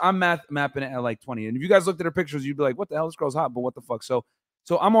 I'm mapping it at like 20. And if you guys looked at her pictures, you'd be like, "What the hell? This girl's hot." But what the fuck? So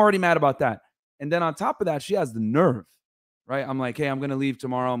I'm already mad about that. And then on top of that, she has the nerve, right? I'm like, "Hey, I'm gonna leave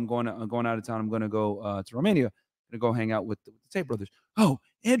tomorrow. I'm going out of town. I'm gonna go to Romania. I'm gonna go hang out with the Tate brothers." "Oh,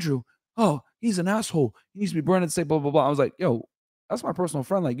 Andrew. Oh, he's an asshole. He needs to be burned at the stake." Blah blah blah. I was like, "Yo, that's my personal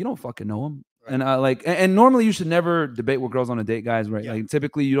friend. Like, you don't fucking know him." Right. And and normally you should never debate with girls on a date, guys, right? Yeah. Like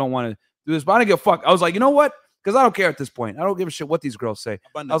typically you don't want to do this, but I didn't give a fuck. I was like, you know what? Because I don't care at this point. I don't give a shit what these girls say.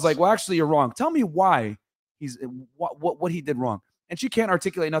 Abundance. I was like, well, actually, you're wrong. Tell me why he's what he did wrong. and she can't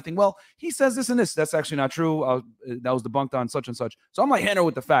articulate nothing. Well, he says this and this. That's actually not true. That was debunked on such and such. So I'm like hitting her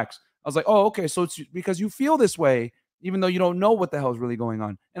with the facts. I was like, oh, okay. So it's because you feel this way, even though you don't know what the hell is really going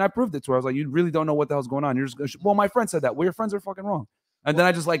on. And I proved it to her. I was like, you really don't know what the hell's going on. You're just, well, my friend said that. Well, your friends are fucking wrong. And then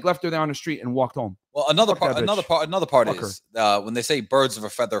I just like left her there on the street and walked home. Well, another part is when they say birds of a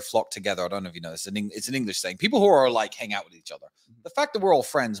feather flock together. I don't know if you know this. It's an English saying. People who are like hang out with each other. The fact that we're all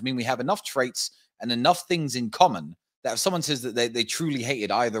friends mean we have enough traits and enough things in common that if someone says that they truly hated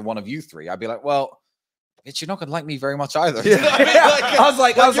either one of you three, I'd be like, well, bitch, you're not gonna like me very much either. Yeah. I was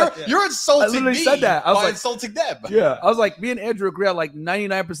like, you're insulting me. Said that. I was like, insulting them. Yeah, I was like, me and Andrew agree on like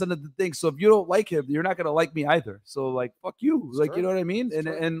 99% of the things. So if you don't like him, you're not gonna like me either. So like, fuck you. Like, you know what I mean?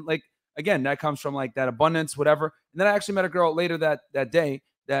 And like, again, that comes from like that abundance, whatever. And then I actually met a girl later that day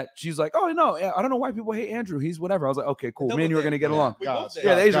that she's like, oh no, I don't know why people hate Andrew. He's whatever. I was like, okay, cool. Me and you are gonna get along. Guys,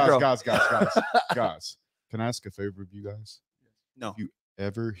 the Asian girl. Guys. Can I ask a favor of you guys? No. If you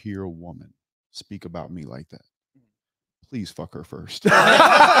ever hear a woman speak about me like that, please fuck her first. Please,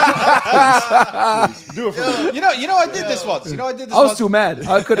 do it for me. You know, I did this once. I was too mad.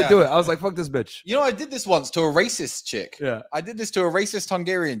 I couldn't do it. I was like, fuck this bitch. You know, I did this once to a racist chick. Yeah. I did this to a racist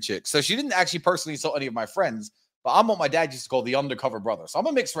Hungarian chick. So she didn't actually personally insult any of my friends, but I'm what my dad used to call the undercover brother. So I'm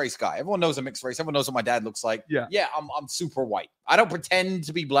a mixed race guy. Everyone knows I'm mixed race. Everyone knows what my dad looks like. Yeah. Yeah, I'm super white. I don't pretend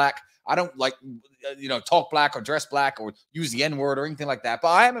to be black. I don't like, talk black or dress black or use the N-word or anything like that. But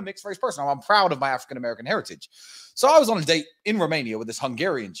I am a mixed race person. I'm proud of my African-American heritage. So I was on a date in Romania with this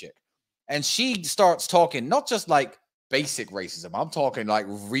Hungarian chick. And she starts talking, not just like basic racism. I'm talking like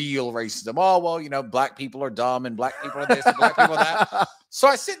real racism. Oh, well, black people are dumb and black people are this and black people are that. So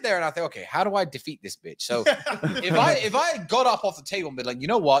I sit there and I think, okay, how do I defeat this bitch? So if I got up off the table and been like, you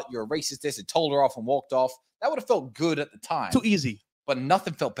know what, you're a racist this, and told her off and walked off, that would have felt good at the time. Too easy. But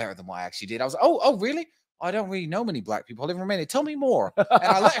nothing felt better than what I actually did. I was like, oh, really? I don't really know many black people. I live in Romania. Tell me more. And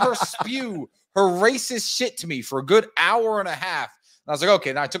I let her spew her racist shit to me for a good hour and a half. And I was like,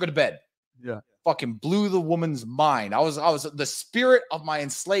 okay, now I took her to bed. Yeah. Fucking blew the woman's mind. I was the spirit of my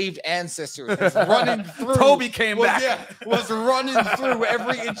enslaved ancestors was running through. Toby came back. Yeah, was running through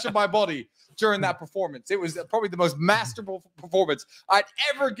every inch of my body during that performance. It was probably the most masterful performance I'd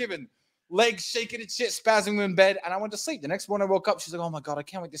ever given. Legs shaking and shit, spazzing in bed, and I went to sleep. The next morning I woke up, she's like, oh my God, I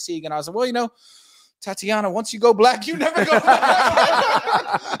can't wait to see you again. I was like, well, Tatiana, once you go black, you never go black.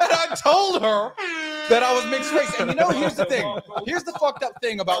 And I told her that I was mixed race. And here's the thing. Here's the fucked up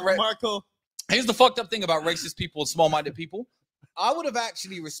thing about Here's the fucked up thing about racist people and small-minded people. I would have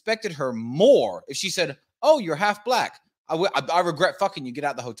actually respected her more if she said, oh, you're half black. I regret fucking you. Get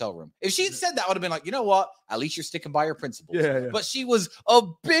out of the hotel room. If she had said that, I would have been like, you know what? At least you're sticking by your principles. Yeah. But she was a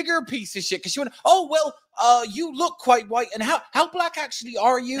bigger piece of shit because she went, oh, well, you look quite white. And how black actually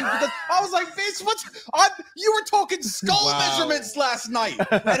are you? Because I was like, bitch, you were talking skull measurements last night.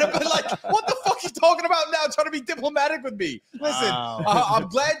 And I've been like, what the fuck are you talking about now? Trying to be diplomatic with me. Listen, I'm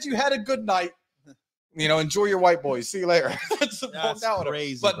glad you had a good night. Enjoy your white boys. See you later. That's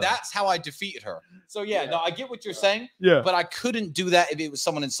crazy. But that's how I defeated her. So no, I get what you're saying. Yeah. But I couldn't do that if it was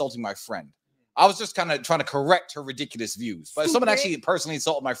someone insulting my friend. I was just kind of trying to correct her ridiculous views. But if someone actually personally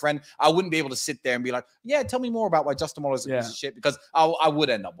insulted my friend, I wouldn't be able to sit there and be like, yeah, tell me more about why Justin Waller is a piece of shit, because I would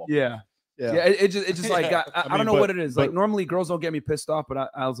end up walking. Yeah. It just like I don't know what it is. Like normally girls don't get me pissed off, but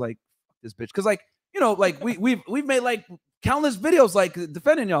I was like, this bitch, because we've made like countless videos like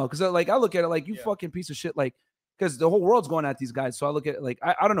defending y'all, because like I look at it like you fucking piece of shit, like because the whole world's going at these guys. So I look at it like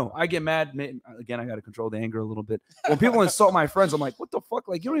I don't know. I get mad. Again, I got to control the anger a little bit. When people insult my friends, I'm like, what the fuck?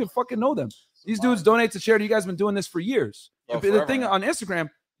 Like you don't even fucking know them. These dudes donate to charity. You guys have been doing this for years. The thing on Instagram,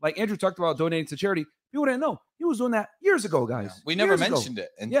 like Andrew talked about donating to charity. People didn't know he was doing that years ago, guys. Yeah. We never mentioned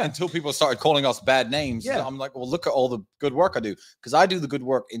it until people started calling us bad names. Yeah. I'm like, well, look at all the good work I do, because I do the good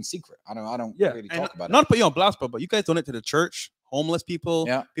work in secret. I don't really talk about it. Not to put you on blast, but you guys donate to the church, homeless people,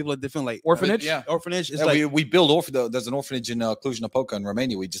 people at different like orphanage. Orphanage. It's like we build there's an orphanage in Cluj-Napoca in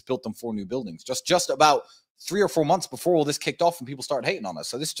Romania. We just built them 4 new buildings just about 3 or 4 months before all this kicked off and people started hating on us.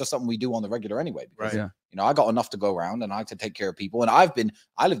 So this is just something we do on the regular anyway. Because, I got enough to go around and I have to take care of people. And I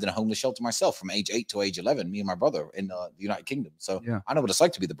lived in a homeless shelter myself from age 8 to age 11, me and my brother in the United Kingdom. So I know what it's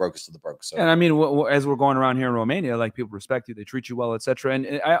like to be the brokest of the brokers. So. And I mean, as we're going around here in Romania, like people respect you, they treat you well, etc.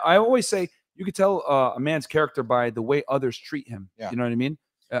 And I always say you could tell a man's character by the way others treat him. You know what I mean?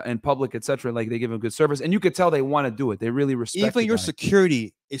 In public, etc. Like they give him good service, and you could tell they want to do it. They really respect. Even your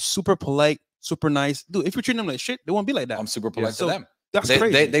security is super polite, super nice. Dude, if you're treating them like shit, they won't be like that. I'm super polite to them. That's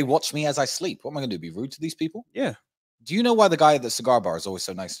crazy. They watch me as I sleep. What am I going to do? Be rude to these people? Yeah. Do you know why the guy at the cigar bar is always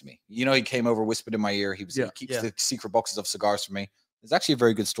so nice to me? He came over, whispered in my ear. He keeps the secret boxes of cigars for me. There's actually a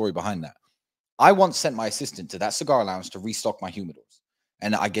very good story behind that. I once sent my assistant to that cigar lounge to restock my humidors.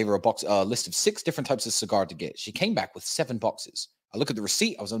 And I gave her a list of 6 different types of cigar to get. She came back with 7 boxes. I look at the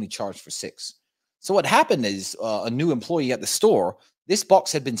receipt. I was only charged for 6. So what happened is a new employee at the store, this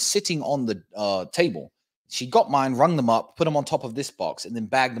box had been sitting on the table. She got mine, rung them up, put them on top of this box, and then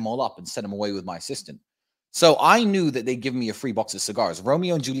bagged them all up and sent them away with my assistant. So I knew that they'd give me a free box of cigars.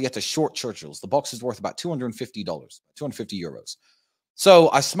 Romeo and Julieta short Churchills. The box is worth about $250, 250 euros. So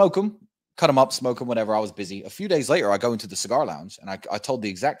I smoke them, cut them up, smoke them, whatever. I was busy. A few days later, I go into the cigar lounge, and I told the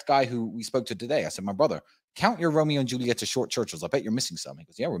exact guy who we spoke to today. I said, my brother, count your Romeo and Julieta short Churchills. I bet you're missing some. He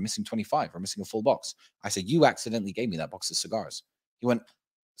goes, yeah, we're missing 25. We're missing a full box. I said, you accidentally gave me that box of cigars. He went,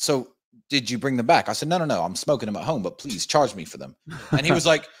 so did you bring them back? I said, no, I'm smoking them at home, but please charge me for them. And he was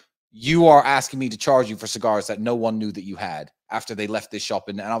like, you are asking me to charge you for cigars that no one knew that you had after they left this shop.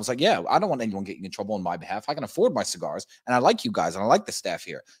 And I was like, yeah, I don't want anyone getting in trouble on my behalf. I can afford my cigars, and I like you guys, and I like the staff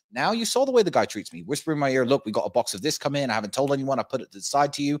here. Now you saw the way the guy treats me. Whisper in my ear, look, we got a box of this come in. I haven't told anyone. I put it to the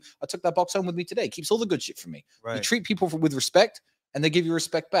side to you. I took that box home with me today. Keeps all the good shit from me. Right. You treat people with respect, and they give you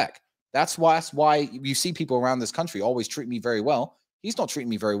respect back. That's why you see people around this country always treat me very well. He's not treating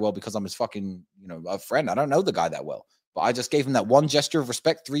me very well because I'm his fucking, a friend. I don't know the guy that well. But I just gave him that one gesture of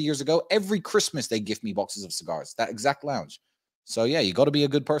respect 3 years ago. Every Christmas, they gift me boxes of cigars, that exact lounge. So, yeah, you got to be a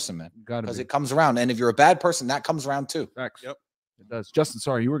good person, man. Because it comes around. And if you're a bad person, that comes around too. Facts. Yep. It does. Justin,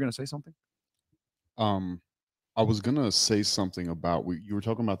 sorry, you were going to say something? I was going to say something about, you were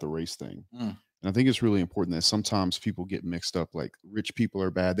talking about the race thing. And I think it's really important that sometimes people get mixed up. Like, rich people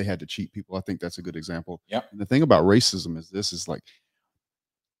are bad. They had to cheat people. I think that's a good example. Yep. And the thing about racism is like,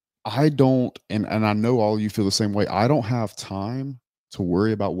 I don't, and I know all of you feel the same way. I don't have time to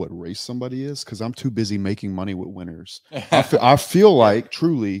worry about what race somebody is because I'm too busy making money with winners. I feel like,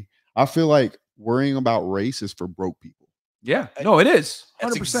 truly, I feel like worrying about race is for broke people. Yeah, no, it is. 100%.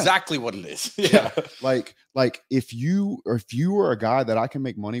 That's exactly what it is. Yeah. Like if you are a guy that I can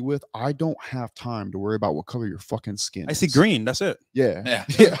make money with, I don't have time to worry about what color your fucking skin is. I see green. That's it. Yeah.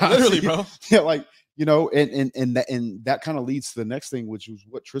 Literally, bro. Yeah, like, and that kind of leads to the next thing, which was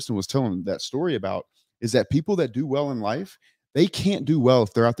what Tristan was telling that story about, is that people that do well in life, they can't do well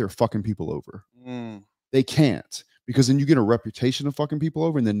if they're out there fucking people over. They can't, because then you get a reputation of fucking people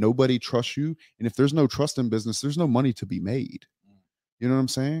over, and then nobody trusts you. And if there's no trust in business, there's no money to be made. You know what I'm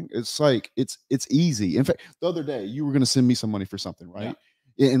saying? It's like, it's easy. In fact, the other day you were going to send me some money for something, right?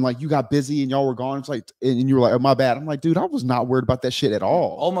 Yeah. And like you got busy and y'all were gone. It's like, and you were like, oh, my bad. I'm like, dude, I was not worried about that shit at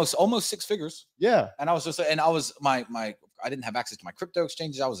all. Almost 6 figures. Yeah. And I was just, and I was I didn't have access to my crypto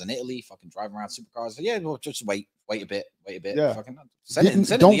exchanges. I was in Italy, fucking driving around supercars. So yeah, well, just wait a bit. Yeah. Fucking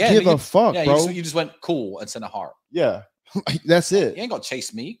don't give a fuck, yeah, bro. You just went cool and sent a heart. Yeah. That's it. You ain't gonna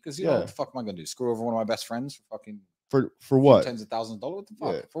chase me because you know what the fuck am I gonna do? Screw over one of my best friends for fucking for what? Tens of thousands of dollars? What the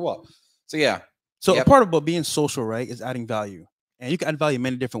fuck? Yeah. For what? So yeah. So a part about being social, right, is adding value. And you can add value in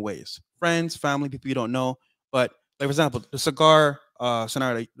many different ways. Friends, family, people you don't know. But like, for example, the cigar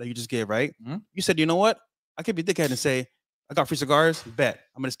scenario that you just gave, right? You said, you know what? I could be a dickhead and say, I got free cigars, bet.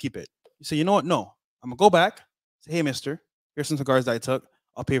 I'm going to just keep it. You say, you know what? No. I'm going to go back, say, hey, mister, here's some cigars that I took.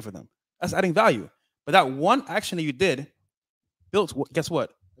 I'll pay for them. That's adding value. But that one action that you did built, guess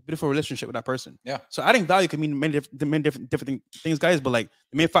what? A beautiful relationship with that person. Yeah. So adding value can mean many different things, guys. But like,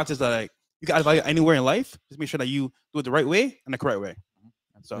 the main fact is that, like, you can add value anywhere in life. Just make sure that you do it the right way and the correct way.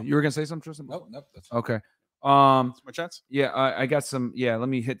 So you were gonna say something, Tristan? Nope. That's okay. Superchats? Yeah, I got some. Yeah, let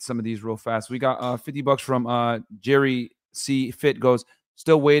me hit some of these real fast. We got $50 from Jerry C. Fit goes,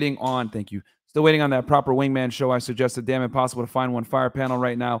 still waiting on. Thank you. Still waiting on that proper wingman show. I suggested, damn impossible to find one. Fire panel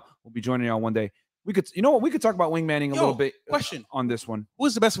right now. We'll be joining y'all one day. We could, you know what? We could talk about wingmanning a little bit. Question on this one.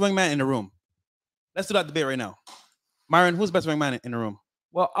 Who's the best wingman in the room? Let's do that debate right now. Myron, who's the best wingman in the room?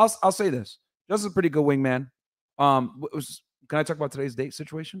 Well, I'll say this. Justin's a pretty good wingman. Can I talk about today's date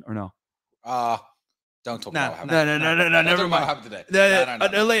situation or no? Don't talk about No, never mind. Today.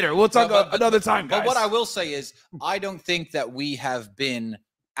 No. Later. We'll talk about another time, guys. But what I will say is, I don't think that we have been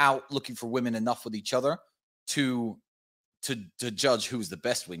out looking for women enough with each other to judge who's the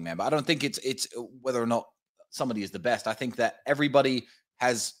best wingman. But I don't think it's whether or not somebody is the best. I think that everybody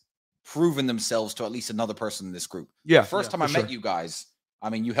has proven themselves to at least another person in this group. Yeah. The first time I met you guys, I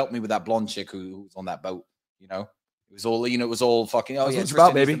mean, you helped me with that blonde chick who was on that boat, you know? It was all, it was all fucking, oh, yeah,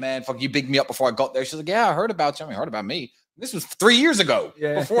 Tristan, baby. Man, fuck, you bigged me up before I got there. She's like, yeah, I heard about you. I mean, heard about me. This was 3 years ago,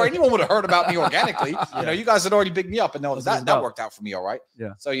 before anyone would have heard about me organically. You know, you guys had already bigged me up, and that worked out for me all right.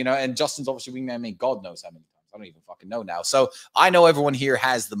 Yeah. So, you know, and Justin's obviously wingman me God knows how many times. I don't even fucking know now. So I know everyone here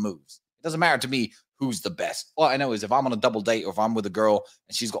has the moves. It doesn't matter to me who's the best. All I know is if I'm on a double date or if I'm with a girl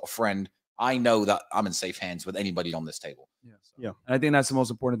and she's got a friend, I know that I'm in safe hands with anybody on this table. Yeah. Yeah. And I think that's the most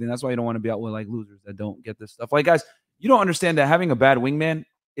important thing. That's why you don't want to be out with like losers that don't get this stuff. Like, guys, you don't understand that having a bad wingman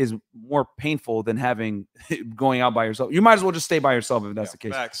is more painful than having going out by yourself. You might as well just stay by yourself if that's the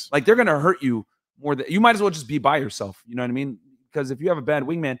case. Facts. Like, they're gonna hurt you more than you might as well just be by yourself. You know what I mean? Because if you have a bad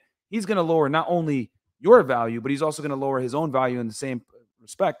wingman, he's gonna lower not only your value, but he's also gonna lower his own value in the same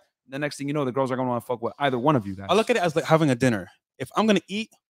respect. The next thing you know, the girls are gonna want to fuck with either one of you guys. I look at it as like having a dinner. If I'm gonna eat,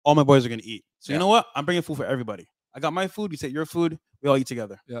 all my boys are gonna eat. So you know what? I'm bringing food for everybody. I got my food. You take your food. We all eat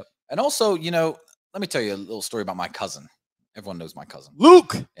together. Yeah. And also, you know, let me tell you a little story about my cousin. Everyone knows my cousin.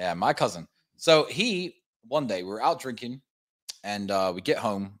 Luke. Yeah, my cousin. So one day we were out drinking and we get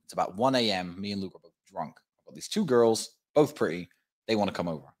home. It's about 1 a.m. Me and Luke are both drunk. I've got these two girls, both pretty. They want to come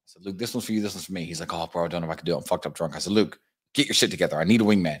over. I said, Luke, this one's for you. This one's for me. He's like, oh, bro, I don't know if I can do it. I'm fucked up drunk. I said, Luke, get your shit together. I need a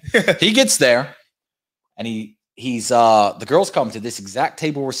wingman. He gets there and he's the girls come to this exact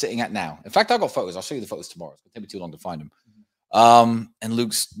table we're sitting at now. In fact, I got photos. I'll show you the photos tomorrow. It's gonna take me too long to find them. And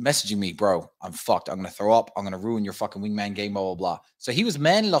Luke's messaging me, bro, I'm fucked. I'm gonna throw up. I'm gonna ruin your fucking wingman game, blah, blah, blah. So he was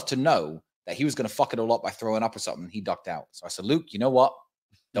man enough to know that he was gonna fuck it all up by throwing up or something. He ducked out. So I said, Luke, you know what?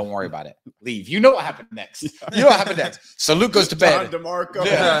 Don't worry about it. Leave. You know what happened next. You know what happened next. So Luke goes to bed.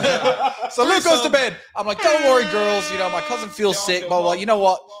 Yeah. So Luke goes to bed. I'm like, don't worry, girls. You know, my cousin feels sick. Blah, blah. You know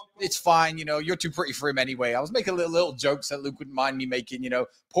what? It's fine. You know, you're too pretty for him anyway. I was making little jokes that Luke wouldn't mind me making, you know,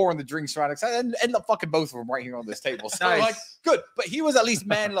 pouring the drinks around. And ended up fucking both of them right here on this table. So Nice. like, good. But he was at least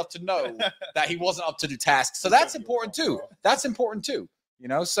man enough to know that he wasn't up to the task. So that's important too. That's important too. You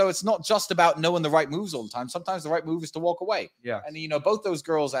know, so it's not just about knowing the right moves all the time. Sometimes the right move is to walk away. Yeah. And, you know, both those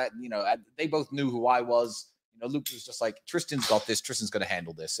girls they both knew who I was. You know, Luke was just like, Tristan's got this. Tristan's going to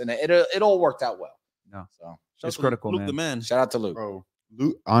handle this. And it all worked out well. No. So It's critical, Luke man. the man. shout out to Luke. Bro,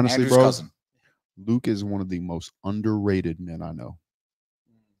 Luke, honestly, Andrew's bro, cousin. Luke is one of the most underrated men I know.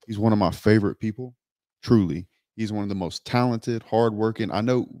 He's one of my favorite people. Truly. He's one of the most talented, hardworking. I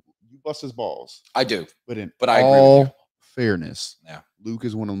know you bust his balls. I do. But in But I agree with all you. fairness, Yeah. Luke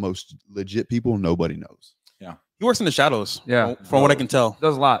is one of the most legit people nobody knows. He works in the shadows. Yeah. From what I can tell.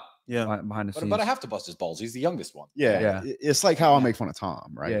 Does a lot. Yeah. Behind the scenes. But I have to bust his balls. He's the youngest one. Yeah. It's like how I make fun of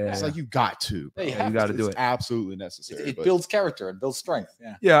Tom, right? Yeah, It's yeah. like you got to. Bro. Yeah, you got to do It's it. absolutely necessary. It but- builds character and builds strength.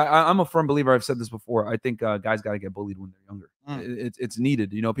 Yeah. Yeah, I'm a firm believer. I've said this before. I think guys got to get bullied when they're younger. It's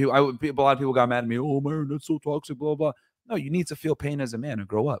needed. You know, a lot of people got mad at me. Oh, Myron, that's so toxic. Blah blah. No, you need to feel pain as a man and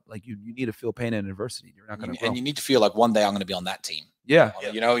grow up. Like you need to feel pain and adversity. You're not going to grow. And you need to feel like one day I'm going to be on that team. Yeah.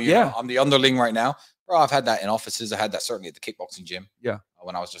 You know, I'm the underling right now. Bro, I've had that in offices. I had that certainly at the kickboxing gym. Yeah.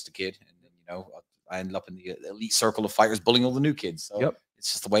 When I was just a kid. And then, you know, I ended up in the elite circle of fighters bullying all the new kids. So Yep.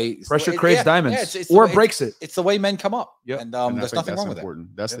 it's just the way. Pressure creates diamonds, it's or the way- breaks it. It's the way men come up. Yep. And And I there's think nothing that's wrong with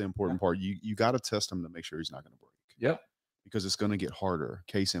important. That's the important part. You got to test him to make sure he's not going to break. Yep. Because it's going to get harder.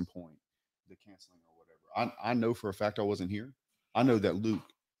 Case in point, the canceling or whatever. I know for a fact I wasn't here. I know that Luke,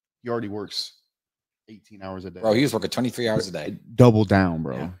 he already works 18 hours a day. it. Bro, he was working 23 hours a day. Double down,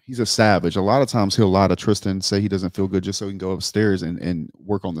 bro. Yeah. He's a savage. A lot of times he'll lie to Tristan, say he doesn't feel good just so he can go upstairs and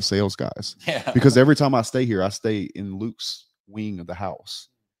work on the sales guys. Yeah. Because every time I stay here, I stay in Luke's wing of the house.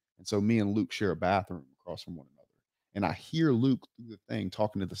 And so me and Luke share a bathroom across from one another. And I hear Luke through the thing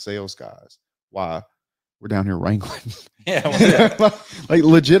talking to the sales guys while we're down here wrangling. Yeah. Like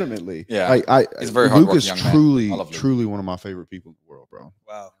legitimately. Yeah. Like He's a very Luke hardworking is young man. truly, I love Luke. truly one of my favorite people in the world, bro.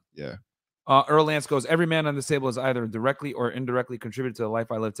 Wow. Yeah. Earl Lance goes, every man on this table has either directly or indirectly contributed to the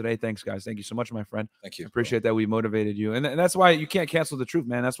life I live today. Thanks, guys. Thank you so much, my friend. Thank you. Appreciate that we motivated you. And that's why you can't cancel the truth,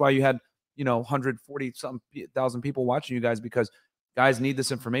 man. That's why you had, 140,000 people watching you guys, because guys need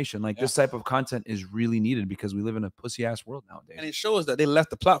this information. Like this type of content is really needed because we live in a pussy ass world nowadays. And it shows that they left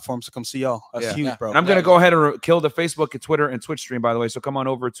the platforms to come see y'all. That's Yeah. huge, Yeah. bro. And I'm going to go ahead and kill the Facebook and Twitter and Twitch stream, by the way. So come on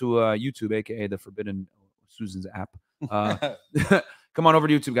over to YouTube, aka the Forbidden Susan's app. Come on over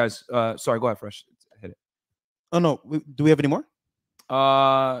to YouTube, guys. Sorry, go ahead, Fresh. Hit it. Oh, no. Do we have any more?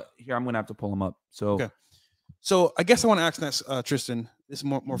 Here, I'm going to have to pull them up. So, Okay. So I guess I want to ask next, Tristan. This is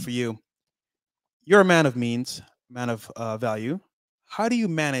more for you. You're a man of means, man of value. How do you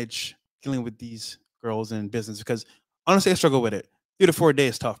manage dealing with these girls in business? Because honestly, I struggle with it. 3 to 4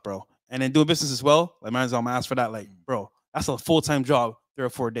 days is tough, bro. And then doing business as well. Like, man's on my ass for that. Like, bro, that's a full-time job, 3 or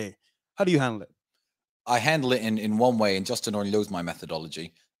 4 day. How do you handle it? I handle it in one way, and Justin already knows my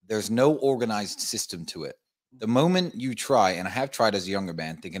methodology. There's no organized system to it. The moment you try, and I have tried as a younger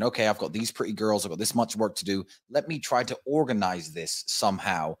man, thinking, okay, I've got these pretty girls, I've got this much work to do. Let me try to organize this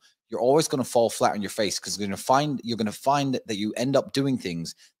somehow. You're always going to fall flat on your face because you're going to find that you end up doing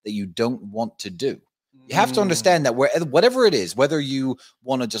things that you don't want to do. You have to understand that whatever it is, whether you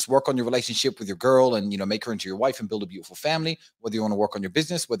want to just work on your relationship with your girl and, you know, make her into your wife and build a beautiful family, whether you want to work on your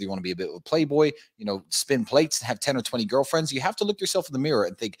business, whether you want to be a bit of a playboy, you know, spin plates and have 10 or 20 girlfriends, you have to look yourself in the mirror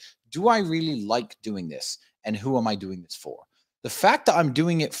and think, do I really like doing this? And who am I doing this for? The fact that I'm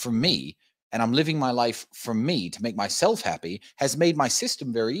doing it for me and I'm living my life for me to make myself happy has made my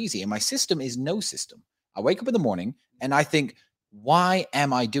system very easy. And my system is no system. I wake up in the morning and I think, why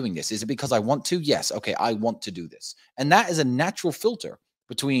am I doing this? Is it because I want to? Yes. Okay. I want to do this. And that is a natural filter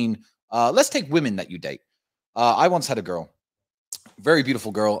between, let's take women that you date. I once had a girl, very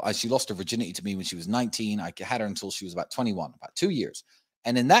beautiful girl. She lost her virginity to me when she was 19. I had her until she was about 21, about 2 years.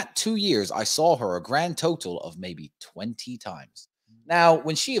 And in that 2 years, I saw her a grand total of maybe 20 times. Now,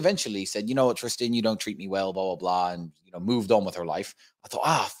 when she eventually said, you know what, Tristan, you don't treat me well, blah, blah, blah, and, you know, moved on with her life, I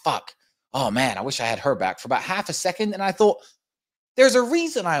thought, fuck. Oh, man, I wish I had her back for about half a second. And I thought, there's a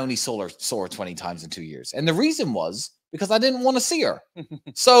reason I only saw her 20 times in 2 years. And the reason was because I didn't want to see her.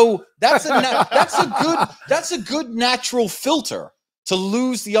 So that's a good natural filter to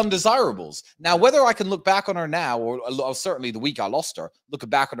lose the undesirables. Now, whether I can look back on her now, or certainly the week I lost her, looking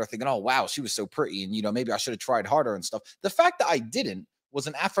back on her thinking, oh, wow, she was so pretty. And, you know, maybe I should have tried harder and stuff. The fact that I didn't was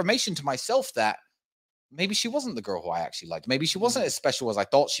an affirmation to myself that maybe she wasn't the girl who I actually liked. Maybe she wasn't as special as I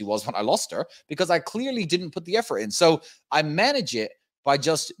thought she was when I lost her, because I clearly didn't put the effort in. So I manage it by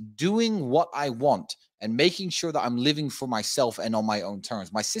just doing what I want and making sure that I'm living for myself and on my own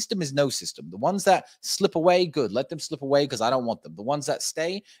terms. My system is no system. The ones that slip away, good. Let them slip away because I don't want them. The ones that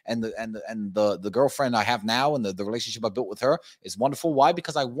stay, and the girlfriend I have now and the relationship I built with her is wonderful. Why?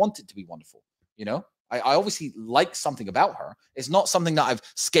 Because I want it to be wonderful. You know, I obviously like something about her. It's not something that I've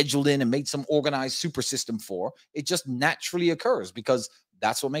scheduled in and made some organized super system for. It just naturally occurs because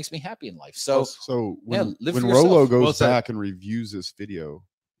that's what makes me happy in life. So when Rolo goes back and reviews this video,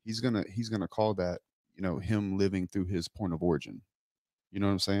 he's gonna call that, you know, him living through his point of origin. You know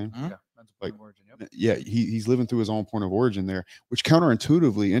what I'm saying? Yeah, that's point of origin. Yep. Yeah, he's living through his own point of origin there, which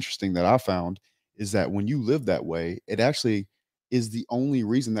counterintuitively interesting that I found is that when you live that way, it actually is the only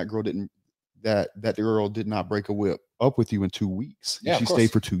reason that girl did not break up with you in 2 weeks. Yeah, she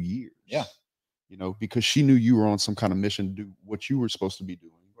stayed for 2 years. Yeah. You know, because she knew you were on some kind of mission to do what you were supposed to be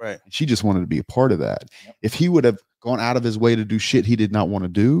doing. Right. And she just wanted to be a part of that. Yep. If he would have gone out of his way to do shit he did not want to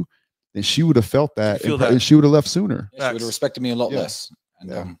do, then she would have felt that, and she would have left sooner. Yeah, she would have respected me a lot less.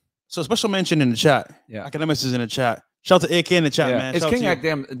 And, so special mention in the chat. Yeah. Academics is in the chat. Shout out to AK in the chat, man. It's King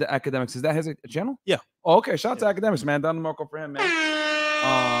Academics. Is that his channel? Yeah. Oh, okay. Shout out to Academics, man. Down the Marco for him,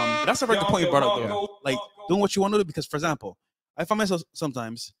 man. That's a very good point you brought up, though. Like doing what you want to do, because, for example, I find myself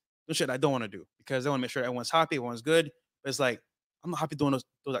sometimes doing shit I don't want to do because I want to make sure everyone's happy, everyone's good. But it's like, I'm not happy doing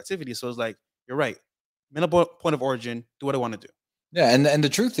those activities. So it's like, you're right. Minimal point of origin, do what I want to do. Yeah, and the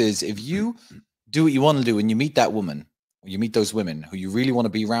truth is, if you do what you want to do and you meet that woman, or you meet those women who you really want to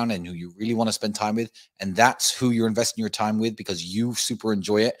be around and who you really want to spend time with, and that's who you're investing your time with because you super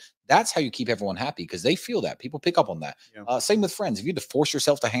enjoy it, that's how you keep everyone happy, because they feel that. People pick up on that. Yeah. Same with friends. If you had to force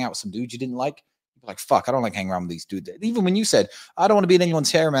yourself to hang out with some dude you didn't like, you're like, fuck, I don't like hanging around with these dudes. Even when you said, I don't want to be in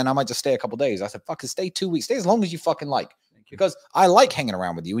anyone's hair, man, I might just stay a couple days. I said, fuck, stay 2 weeks. Stay as long as you fucking like. Because I like hanging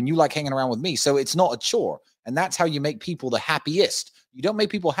around with you and you like hanging around with me. So it's not a chore. And that's how you make people the happiest. You don't make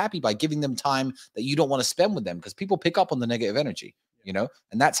people happy by giving them time that you don't want to spend with them, because people pick up on the negative energy, you know,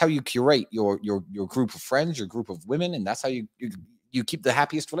 and that's how you curate your group of friends, your group of women. And that's how you keep the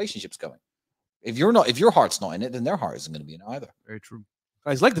happiest relationships going. If your heart's not in it, then their heart isn't going to be in it either. Very true.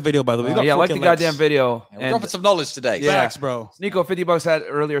 Guys, like the video, by the way. Yeah, like the goddamn video. Yeah, we're dropping some knowledge today. Yeah, facts, bro. Nico, $50 had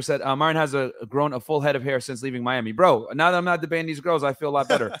earlier said, Myron has grown a full head of hair since leaving Miami. Bro, now that I'm not debating these girls, I feel a lot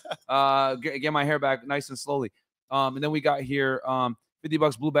better. Get my hair back nice and slowly. And then we got here,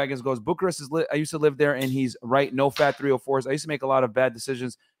 $50 Blue Baggins goes, Bucharest is lit. I used to live there, and he's right. No fat 304s. I used to make a lot of bad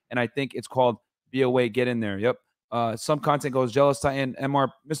decisions, and I think it's called be away, get in there. Yep. Some content goes, Jealous Titan, MR,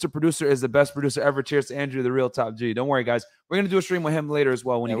 Mr. Producer is the best producer ever. Cheers to Andrew, the real top G. Don't worry, guys. We're going to do a stream with him later as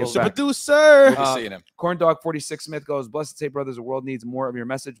well when he gets back. Producer. We'll be seeing him. Corn Dog 46 Smith goes, Blessed Tate Brothers, the world needs more of your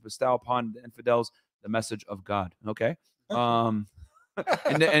message. Bestow upon the infidels the message of God. Okay.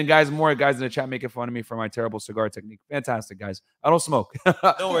 And guys, more guys in the chat making fun of me for my terrible cigar technique. Fantastic, guys. I don't smoke.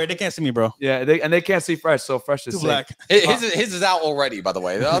 Don't worry, they can't see me, bro. Yeah, they can't see Fresh, so Fresh is black. His is out already, by the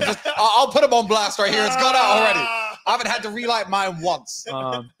way. I'll put him on blast right here. It's gone out already. I haven't had to relight mine once.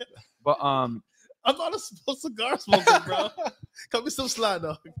 I'm not a cigar smoker, bro. Cut me some slide,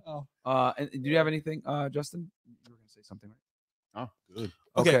 dog. And do you have anything, Justin? You were gonna say something, right? Oh, good.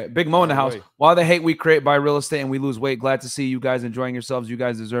 Okay. Big Mo in the house. While the hate we create by real estate and we lose weight, glad to see you guys enjoying yourselves. You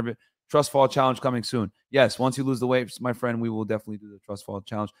guys deserve it. trust fall challenge coming soon. Yes, once you lose the weight, my friend, we will definitely do the trust fall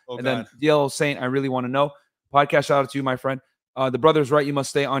challenge. Then DL Saint, I really want to know. Podcast shout out to you, my friend. The brother's right. You must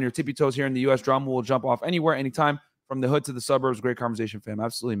stay on your tippy toes here in the U.S. Drama will jump off anywhere, anytime, from the hood to the suburbs. Great conversation, fam.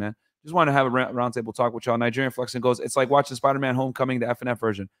 Absolutely, man. Just want to have a roundtable talk with y'all. Nigerian Flexing goes, it's like watching Spider-Man Homecoming, the FNF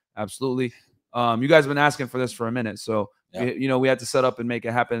version. Absolutely. You guys have been asking for this for a minute, so we had to set up and make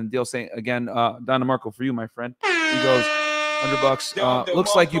it happen. Deal saying again, Don DeMarco for you, my friend. He goes $100.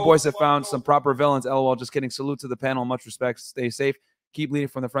 Looks like you boys have found some proper villains. LOL. Just kidding. Salute to the panel. Much respect. Stay safe. Keep leading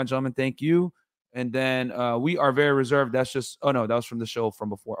from the French gentleman. Thank you. And then we are very reserved. That's just that was from the show from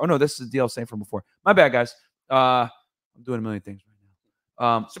before. Oh no, this is DL saying from before. My bad, guys. I'm doing a million things right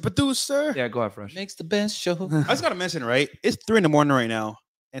now. So producer. Yeah, go ahead, Fresh. Makes the best show. I just gotta mention, right? It's 3 a.m. right now.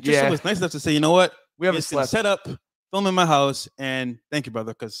 And Tristan was nice enough to say, you know what? We haven't slept. Set up, film in my house, and thank you,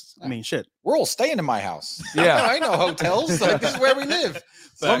 brother, because I mean shit. We're all staying in my house. Yeah. I know hotels. Like, this is where we live.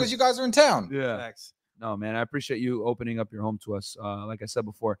 As long as you guys are in town. Yeah. Thanks. No, man, I appreciate you opening up your home to us. Like I said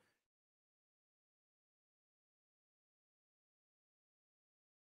before.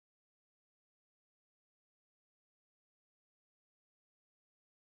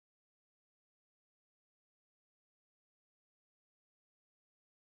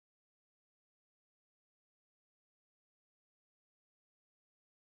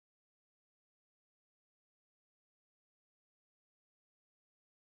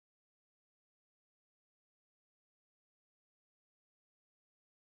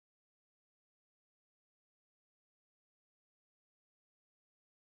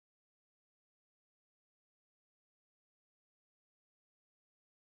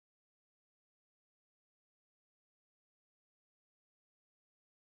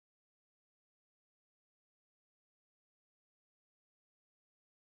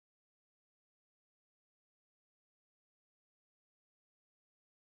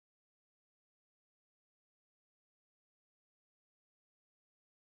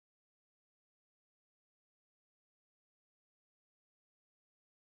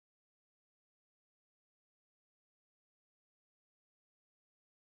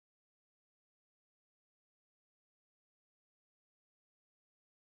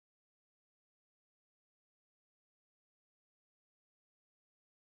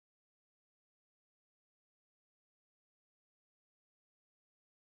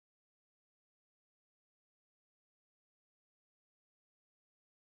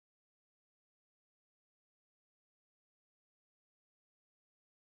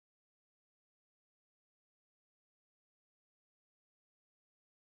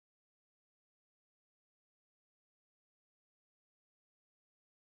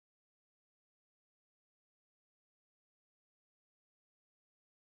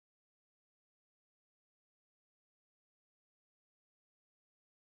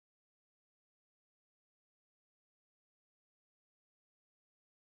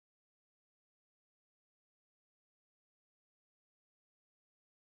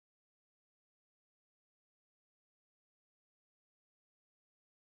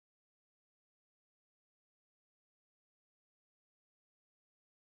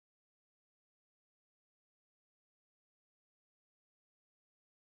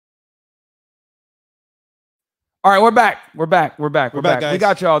 All right, we're back. We're back, guys. We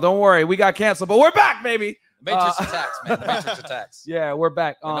got y'all. Don't worry. We got canceled, but we're back, baby. Matrix attacks, man. Matrix attacks. Yeah, we're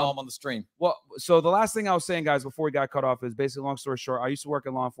back. I know I'm on the stream. Well, so the last thing I was saying, guys, before we got cut off is basically, long story short, I used to work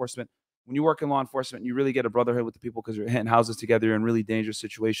in law enforcement. When you work in law enforcement, you really get a brotherhood with the people because you're hitting houses together. You're in really dangerous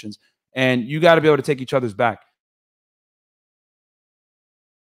situations. And you got to be able to take each other's back.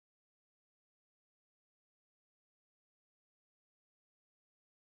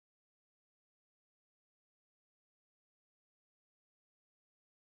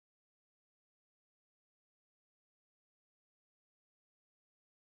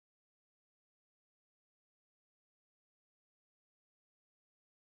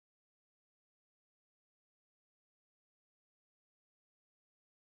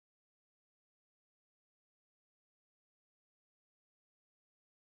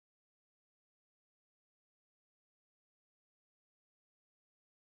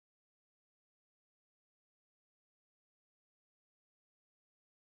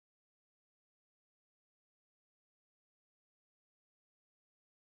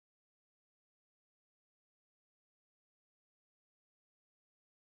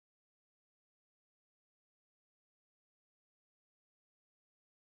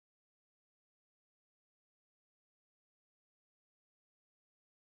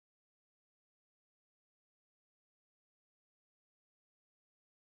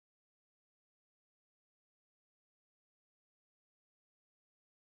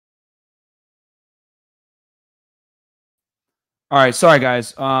 All right, sorry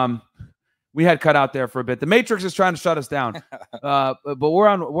guys. We had cut out there for a bit. The Matrix is trying to shut us down. But we're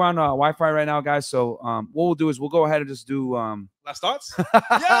on Wi-Fi right now, guys. So what we'll do is we'll go ahead and just do last thoughts.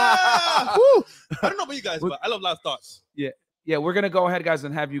 Yeah. Woo! I don't know about you guys, but I love last thoughts. Yeah, we're gonna go ahead, guys,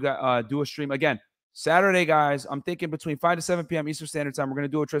 and have you guys do a stream again Saturday, guys. I'm thinking between 5 to 7 p.m. Eastern Standard Time. We're gonna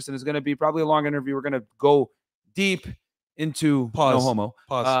do it, Tristan. It's gonna be probably a long interview. We're gonna go deep into no homo.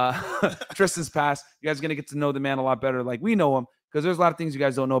 Tristan's past. You guys are gonna get to know the man a lot better, like we know him, because there's a lot of things you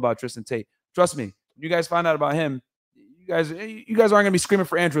guys don't know about Tristan Tate. Trust me, when you guys find out about him, you guys aren't gonna be screaming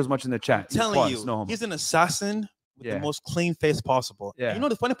for Andrew as much in the chat. I'm telling you, he's an assassin with the most clean face possible. Yeah. You know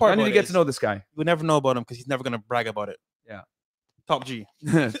the funny part? I need to get to know this guy. You'll never know about him because he's never gonna brag about it. Yeah. Top G.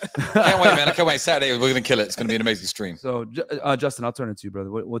 Can't wait, man. I can't wait. Saturday, we're gonna kill it. It's gonna be an amazing stream. So, Justin, I'll turn it to you, brother.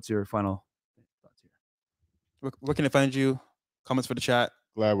 What's your final thoughts here? Where can I find you? Comments for the chat.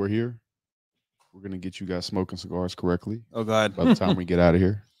 Glad we're here. We're gonna get you guys smoking cigars correctly. Oh God! By the time we get out of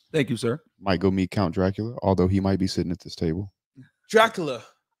here. Thank you, sir. Might go meet Count Dracula, although he might be sitting at this table. Dracula.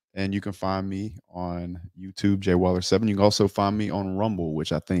 And you can find me on YouTube, JWaller7. You can also find me on Rumble,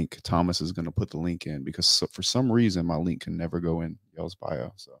 which I think Thomas is going to put the link in because for some reason my link can never go in y'all's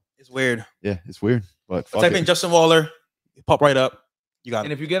bio. So it's weird. Yeah, it's weird. But type in Justin Waller, you pop right up. You got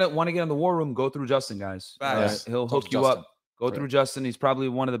it. And if you want to get in the war room, go through Justin, guys. He'll hook you up. Go through Justin. He's probably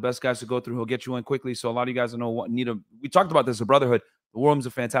one of the best guys to go through. He'll get you in quickly. So a lot of you guys know what need a. We talked about this, a brotherhood. The war room's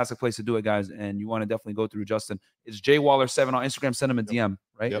a fantastic place to do it, guys, and you want to definitely go through Justin. It's JWaller7 on Instagram. Send him a DM,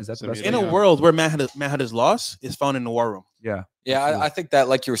 right? Is that the best? In a world where man had his loss, is found in the war room. Yeah. Yeah, I think that,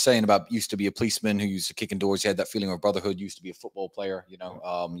 like you were saying about used to be a policeman who used to kick in doors. You had that feeling of brotherhood. Used to be a football player. You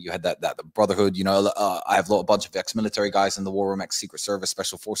know, you had that brotherhood. You know, I have a bunch of ex-military guys in the war room, ex-Secret Service,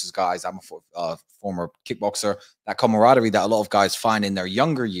 Special Forces guys. I'm a former kickboxer. That camaraderie that a lot of guys find in their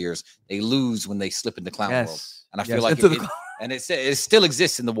younger years, they lose when they slip into clown world. And I feel like and it still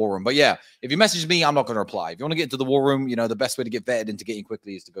exists in the war room. But yeah, if you message me, I'm not going to reply. If you want to get into the war room, you know, the best way to get vetted into getting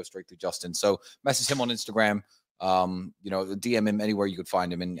quickly is to go straight through Justin. So message him on Instagram. You know, DM him anywhere you could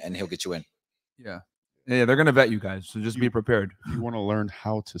find him, and he'll get you in. Yeah, they're gonna vet you guys, so just be prepared. You want to learn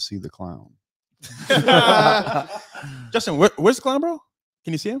how to see the clown. Justin, where's the clown, bro?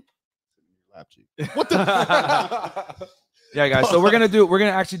 Can you see him? Lap cheek. What the? Yeah, guys. So we're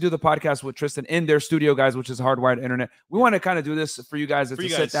gonna actually do the podcast with Tristan in their studio, guys, which is hardwired internet. We want to kind of do this for you guys to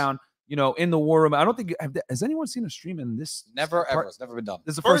sit down. You know, in the war room. I don't think has anyone seen a stream in this? Never, ever. It's never been done.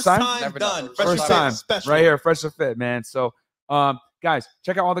 This is the first time. Never done. First time. Right here, FreshandFit, man. So, guys,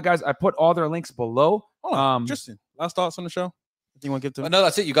 check out all the guys. I put all their links below. Tristan, last thoughts on the show? Do you want to give to? No,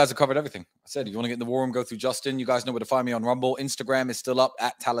 that's it. You guys have covered everything. I said, if you want to get in the war room, go through Justin. You guys know where to find me on Rumble. Instagram is still up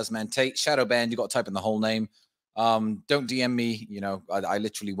at Talisman Tate. Shadow banned. You got to type in the whole name. Don't DM me. You know, I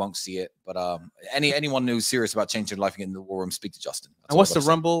literally won't see it. But anyone who's serious about changing their life and getting in the war room, speak to Justin. And what's the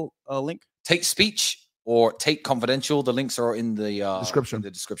Rumble link? Tate Speech or Tate Confidential. The links are in the description. In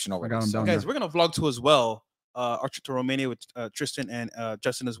the description already. Guys, we're gonna vlog too as well. Our trip to Romania with Tristan and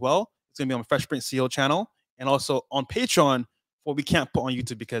Justin as well. It's gonna be on the Freshprinceceo channel and also on Patreon. What we can't put on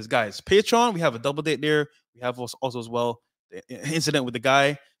YouTube because, guys, Patreon, we have a double date there. We have also as well the incident with the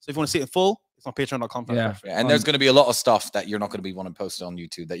guy. So if you want to see it in full, it's on patreon.com. Yeah, and there's going to be a lot of stuff that you're not going to want to post on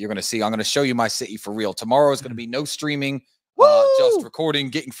YouTube that you're going to see. I'm going to show you my city for real. Tomorrow is going to be no streaming, just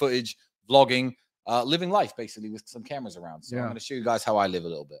recording, getting footage, vlogging, living life basically with some cameras around. So I'm going to show you guys how I live a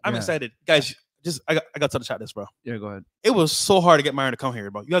little bit. I'm excited, guys. I got to the chat this, bro. Yeah, go ahead. It was so hard to get Myron to come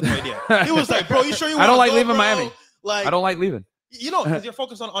here, bro. You have no idea. It was like, bro, you sure you want to I don't like go, leaving bro? Miami. Like, I don't like leaving. You know, because you're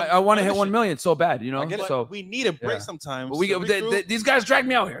focused on. I want to hit 1 million so bad, you know. So we need a break sometimes. But these guys dragged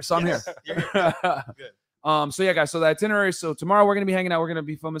me out here, so I'm here. Good. So yeah, guys. So the itinerary. So tomorrow we're gonna be hanging out. We're gonna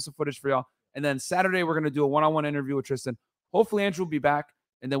be filming some footage for y'all, and then Saturday we're gonna do a one-on-one interview with Tristan. Hopefully Andrew will be back,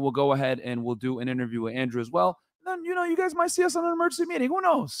 and then we'll go ahead and we'll do an interview with Andrew as well. And then you guys might see us on an emergency meeting. Who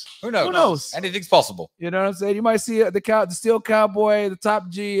knows? Who knows? Anything's possible. You know what I'm saying? You might see the Steel Cowboy, the Top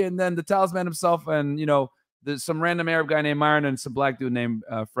G, and then the Talisman himself, and there's some random Arab guy named Myron and some black dude named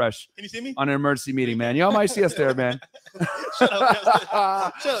Fresh. Can you see me? On an emergency meeting, man. Y'all might see us there, man. Shut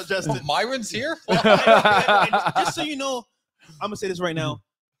up, Justin. Myron's here? Just so you know, I'm going to say this right now.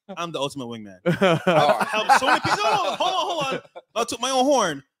 I'm the ultimate wingman. I help so many people. Hold on. I took my own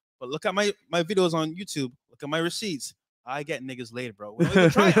horn. But look at my videos on YouTube. Look at my receipts. I get niggas laid, bro.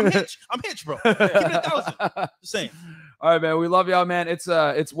 I'm hitched, bro. Give it 1,000. Just saying. All right, man. We love y'all, man.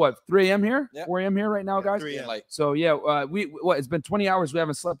 It's what 3 a.m. here, Yep. 4 a.m. here right now, guys. 3 a.m. So yeah, it's been 20 hours we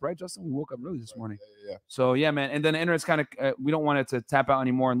haven't slept, right, Justin? We woke up early this morning. Yeah. So yeah, man. And then the internet's kind of we don't want it to tap out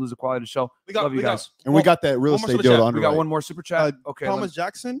anymore and lose the quality of the show. Love you guys. And we got that real estate deal to underwrite. We got one more super chat. Okay. Thomas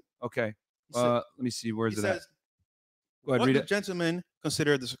Jackson. Okay. Let me see. Where is it at? Go ahead, What read do it. gentlemen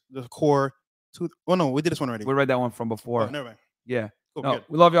consider the core to? Oh no, we did this one already. We read that one from before. Oh, never mind. Yeah. Cool, No, good.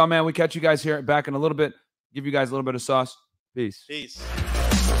 we love y'all, man. We catch you guys here back in a little bit. Give you guys a little bit of sauce. Peace. Peace.